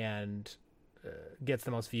 and gets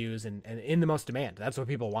the most views and in the most demand. That's what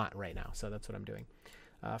people want right now. So that's what I'm doing.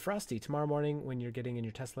 Frosty, tomorrow morning when you're getting in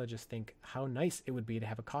your Tesla, just think how nice it would be to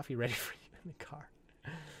have a coffee ready for you in the car.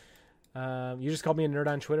 You just called me a nerd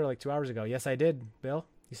on Twitter like 2 hours ago. Yes, I did, Bill.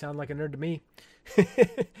 You sound like a nerd to me.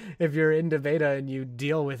 If you're into beta and you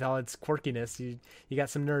deal with all its quirkiness, you got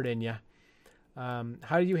some nerd in you.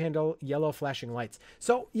 How do you handle yellow flashing lights?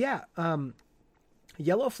 So yeah,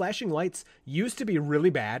 yellow flashing lights used to be really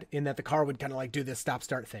bad in that the car would kind of like do this stop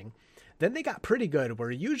start thing. Then they got pretty good where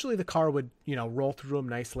usually the car would, roll through them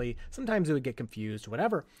nicely. Sometimes it would get confused,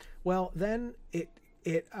 whatever. Well, then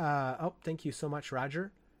thank you so much,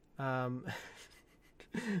 Roger.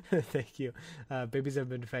 Thank you. Babies have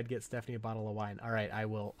been fed. Get Stephanie a bottle of wine. All right. I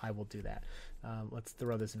will do that. Let's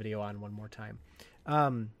throw this video on one more time.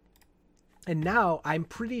 And now I'm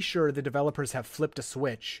pretty sure the developers have flipped a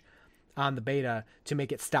switch on the beta to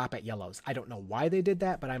make it stop at yellows. I don't know why they did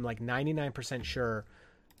that, but I'm like 99% sure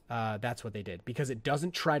that's what they did, because it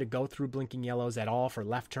doesn't try to go through blinking yellows at all for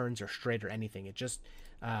left turns or straight or anything. It just,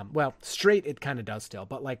 straight it kind of does still,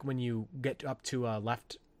 but like when you get up to a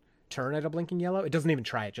left turn at a blinking yellow, it doesn't even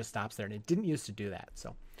try. It just stops there, and it didn't used to do that.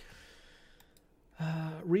 So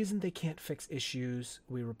reason they can't fix issues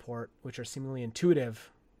we report, which are seemingly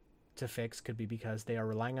intuitive to fix, could be because they are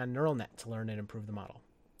relying on neural net to learn and improve the model.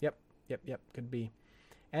 Yep, could be.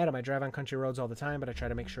 Adam, I drive on country roads all the time, but I try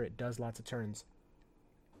to make sure it does lots of turns.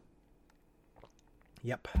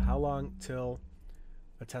 Yep. How long till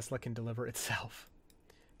a Tesla can deliver itself?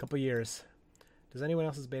 A couple years. Does anyone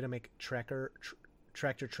else's beta make tractor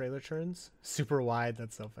trailer turns super wide?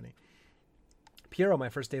 That's so funny. Piero, my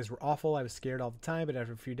first days were awful. I was scared all the time, but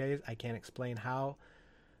after a few days, I can't explain how,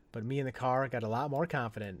 but me in the car got a lot more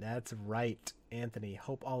confident. That's right, Anthony.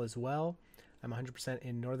 Hope all is well. I'm 100%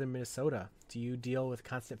 in northern Minnesota. Do you deal with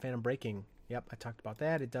constant phantom braking? Yep, I talked about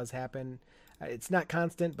that. It does happen. It's not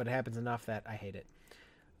constant, but it happens enough that I hate it.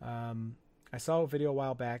 I saw a video a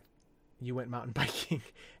while back. you went mountain biking.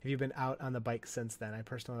 Have you been out on the bike since then? I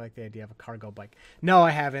personally like the idea of a cargo bike. No,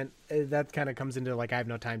 I haven't. That kind of comes into like I have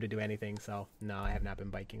no time to do anything. So no, I have not been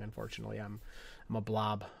biking. Unfortunately, I'm a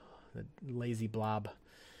blob, a lazy blob.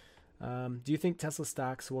 Do you think Tesla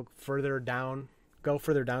stocks will go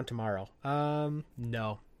further down tomorrow?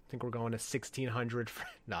 No. I think we're going to 1600.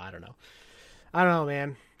 No, I don't know. I don't know,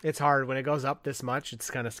 man. It's hard when it goes up this much.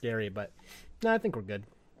 It's kind of scary, but no, I think we're good.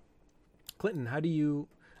 Clinton,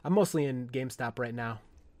 I'm mostly in GameStop right now.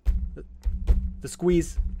 The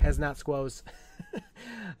squeeze has not squoze.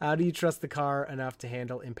 How do you trust the car enough to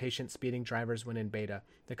handle impatient speeding drivers when in beta?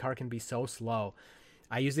 The car can be so slow.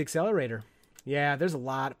 I use the accelerator. Yeah, there's a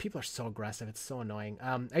lot. People are so aggressive. It's so annoying.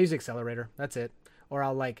 I use the accelerator. That's it. Or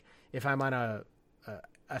I'll if I'm on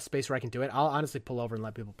a space where I can do it, I'll honestly pull over and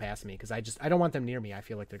let people pass me because I don't want them near me. I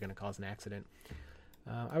feel like they're going to cause an accident.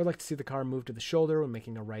 I would like to see the car move to the shoulder when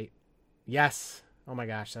making a right. Yes. Oh my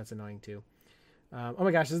gosh, that's annoying too. Oh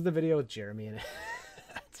my gosh, this is the video with Jeremy in it.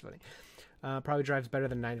 That's funny. Probably drives better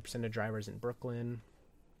than 90% of drivers in Brooklyn.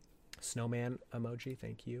 Snowman emoji,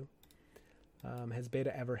 thank you. Has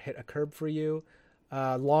beta ever hit a curb for you?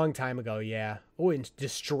 Long time ago, yeah. Oh, and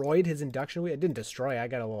destroyed his induction wheel? It didn't destroy. I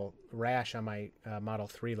got a little rash on my Model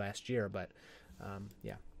 3 last year, but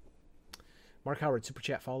yeah. Mark Howard, Super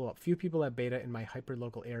Chat follow-up. Few people have beta in my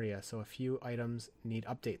hyper-local area, so a few items need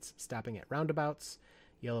updates. Stopping at roundabouts,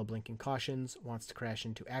 yellow blinking cautions, wants to crash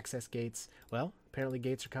into access gates. Well, apparently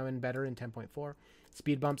gates are coming better in 10.4.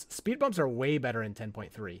 Speed bumps are way better in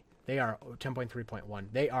 10.3. They are 10.3.1.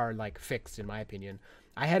 They are like fixed in my opinion.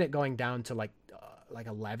 I had it going down to like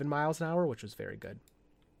 11 miles an hour, which was very good.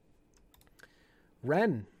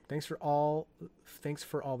 Ren, thanks for all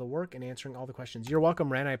the work and answering all the questions. You're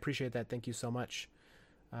welcome, Ren. I appreciate that. Thank you so much.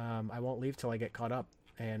 I won't leave till I get caught up.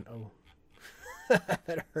 And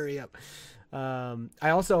better hurry up. I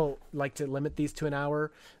also like to limit these to an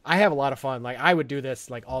hour. I have a lot of fun. Like I would do this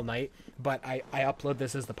like all night, but I upload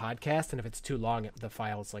this as the podcast, and if it's too long, the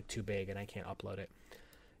file is like too big and I can't upload it.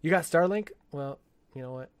 You got Starlink? Well, you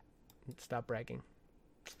know what? Stop bragging.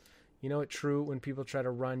 You know it's true when people try to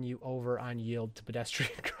run you over on yield to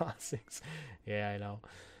pedestrian crossings. Yeah, I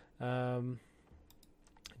know.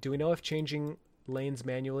 Do we know if changing lanes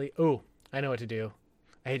manually? Oh, I know what to do.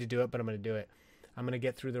 I hate to do it, but I'm going to do it. I'm going to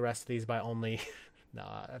get through the rest of these by only...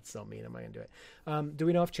 Nah, that's so mean. I'm not going to do it. Do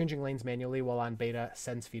we know if changing lanes manually while on beta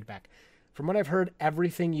sends feedback? From what I've heard,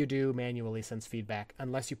 everything you do manually sends feedback.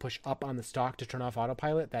 Unless you push up on the stalk to turn off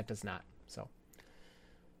autopilot, that does not. So,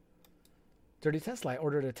 Dirty Tesla. I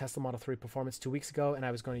ordered a Tesla Model 3 Performance 2 weeks ago, and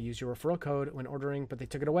I was going to use your referral code when ordering, but they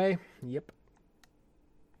took it away. Yep.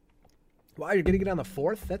 Wow, you're getting it on the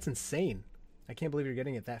 4th? That's insane. I can't believe you're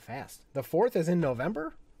getting it that fast. The 4th is in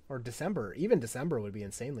November? Or December. Even December would be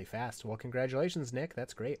insanely fast. Well, congratulations, Nick.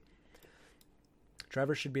 That's great.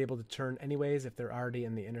 Drivers should be able to turn anyways if they're already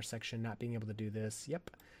in the intersection, not being able to do this.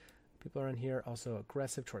 Yep. People around here also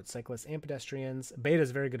aggressive towards cyclists and pedestrians.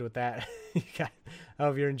 Beta's very good with that. I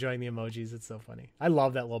hope you're enjoying the emojis. It's so funny. I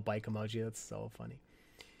love that little bike emoji. That's so funny.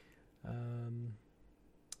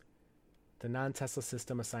 The non-Tesla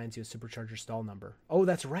system assigns you a supercharger stall number. Oh,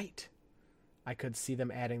 that's right. I could see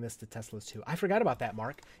them adding this to Tesla's too. I forgot about that,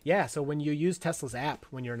 Mark. Yeah, so when you use Tesla's app,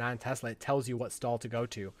 when you're non-Tesla, it tells you what stall to go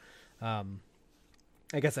to.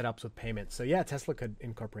 I guess that helps with payment. So yeah, Tesla could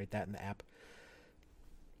incorporate that in the app.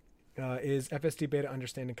 Is FSD Beta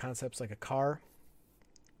understanding concepts like a car?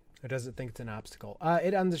 Or does it think it's an obstacle?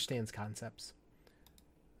 It understands concepts.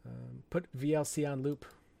 Put VLC on loop.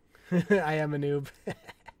 I am a noob.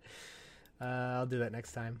 I'll do that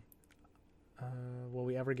next time. Will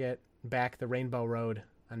we ever get back the Rainbow Road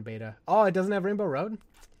on beta? Oh, it doesn't have Rainbow Road?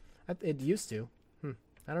 It used to.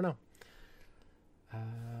 I don't know.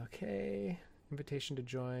 Okay. Invitation to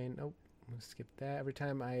join. Oh, I'm gonna skip that. Every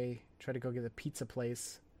time I try to go get a pizza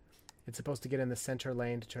place, it's supposed to get in the center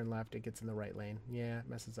lane to turn left. It gets in the right lane. Yeah, it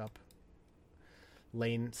messes up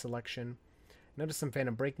lane selection. Notice some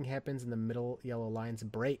phantom braking happens in the middle yellow lines.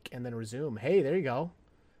 Brake and then resume. Hey, there you go.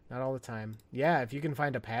 Not all the time. Yeah, if you can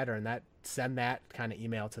find a pattern, send that kind of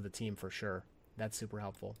email to the team for sure. That's super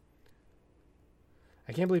helpful.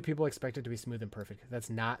 I can't believe people expect it to be smooth and perfect. That's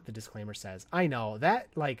not the disclaimer says. I know. That,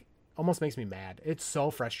 almost makes me mad. It's so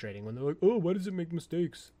frustrating when they're like, oh, why does it make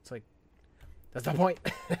mistakes? It's like, that's the point.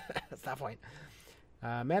 That's the point.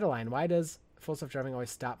 Madeline, why does full self-driving always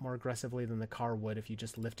stop more aggressively than the car would if you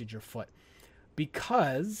just lifted your foot?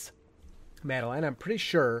 Because, Madeline, I'm pretty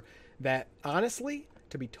sure that, honestly,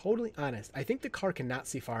 to be totally honest, I think the car cannot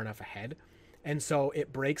see far enough ahead. And so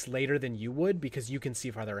it brakes later than you would because you can see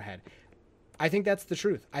farther ahead. I think that's the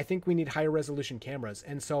truth. I think we need higher resolution cameras.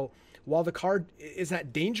 And so while the car is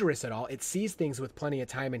not dangerous at all, it sees things with plenty of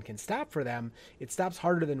time and can stop for them. It stops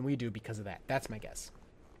harder than we do because of that. That's my guess.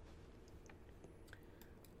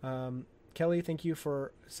 Kelly, thank you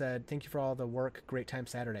for all the work. Great time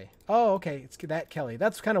Saturday. Oh, okay. It's that Kelly.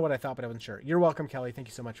 That's kind of what I thought, but I wasn't sure. You're welcome, Kelly. Thank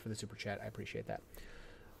you so much for the super chat. I appreciate that.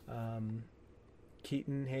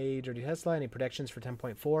 Keaton, hey, Dirty Tesla, any predictions for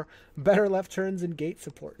 10.4? Better left turns and gate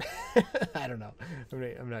support. I don't know.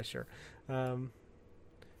 I'm not sure.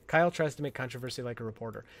 Kyle tries to make controversy like a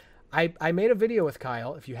reporter. I made a video with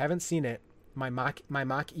Kyle. If you haven't seen it, my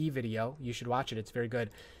Mach-E video, you should watch it. It's very good.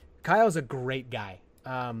 Kyle's a great guy.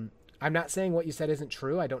 I'm not saying what you said isn't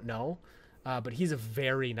true. I don't know. But he's a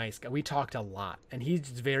very nice guy. We talked a lot, and he's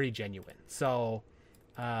very genuine. So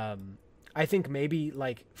I think maybe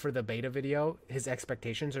like for the beta video, his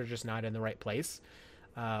expectations are just not in the right place.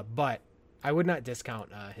 But I would not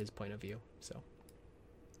discount his point of view. So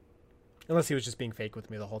unless he was just being fake with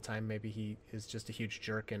me the whole time, maybe he is just a huge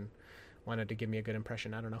jerk and wanted to give me a good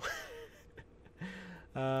impression. I don't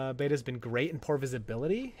know. Beta's been great in poor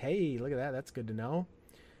visibility. Hey, look at that. That's good to know.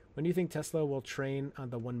 When do you think Tesla will train on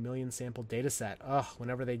the 1 million sample data set?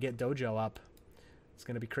 Whenever they get Dojo up. It's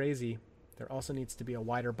going to be crazy. There also needs to be a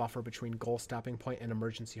wider buffer between goal stopping point and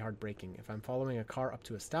emergency hard braking. If I'm following a car up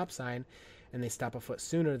to a stop sign and they stop a foot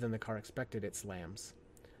sooner than the car expected, it slams.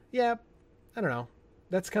 Yeah, I don't know.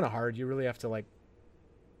 That's kind of hard. You really have to like...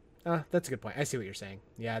 that's a good point. I see what you're saying.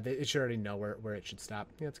 Yeah, it should already know where it should stop.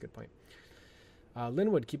 Yeah, that's a good point.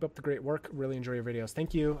 Linwood, keep up the great work. Really enjoy your videos.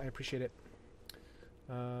 Thank you. I appreciate it.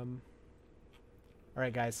 All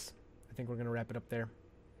right, guys. I think we're going to wrap it up there.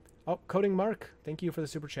 Oh, Coding Mark. Thank you for the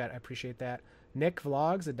super chat. I appreciate that. Nick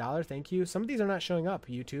Vlogs, $1. Thank you. Some of these are not showing up.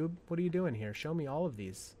 YouTube, what are you doing here? Show me all of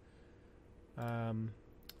these.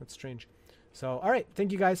 That's strange. So, all right.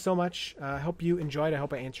 Thank you guys so much. I hope you enjoyed. I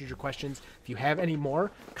hope I answered your questions. If you have any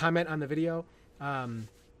more, comment on the video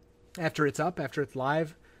after it's up, after it's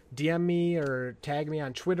live. DM me or tag me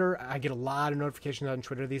on Twitter. I get a lot of notifications on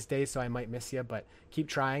Twitter these days, so I might miss you, but keep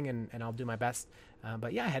trying and I'll do my best.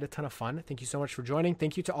 But yeah, I had a ton of fun. Thank you so much for joining.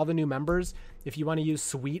 Thank you to all the new members. If you want to use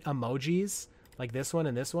sweet emojis like this one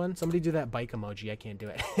and this one, somebody do that bike emoji. I can't do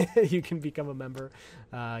it. You can become a member.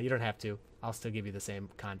 You don't have to. I'll still give you the same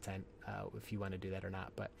content if you want to do that or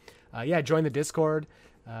not. But yeah, join the Discord.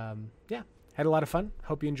 Yeah, had a lot of fun.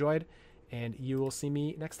 Hope you enjoyed, and you will see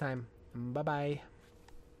me next time. Bye-bye.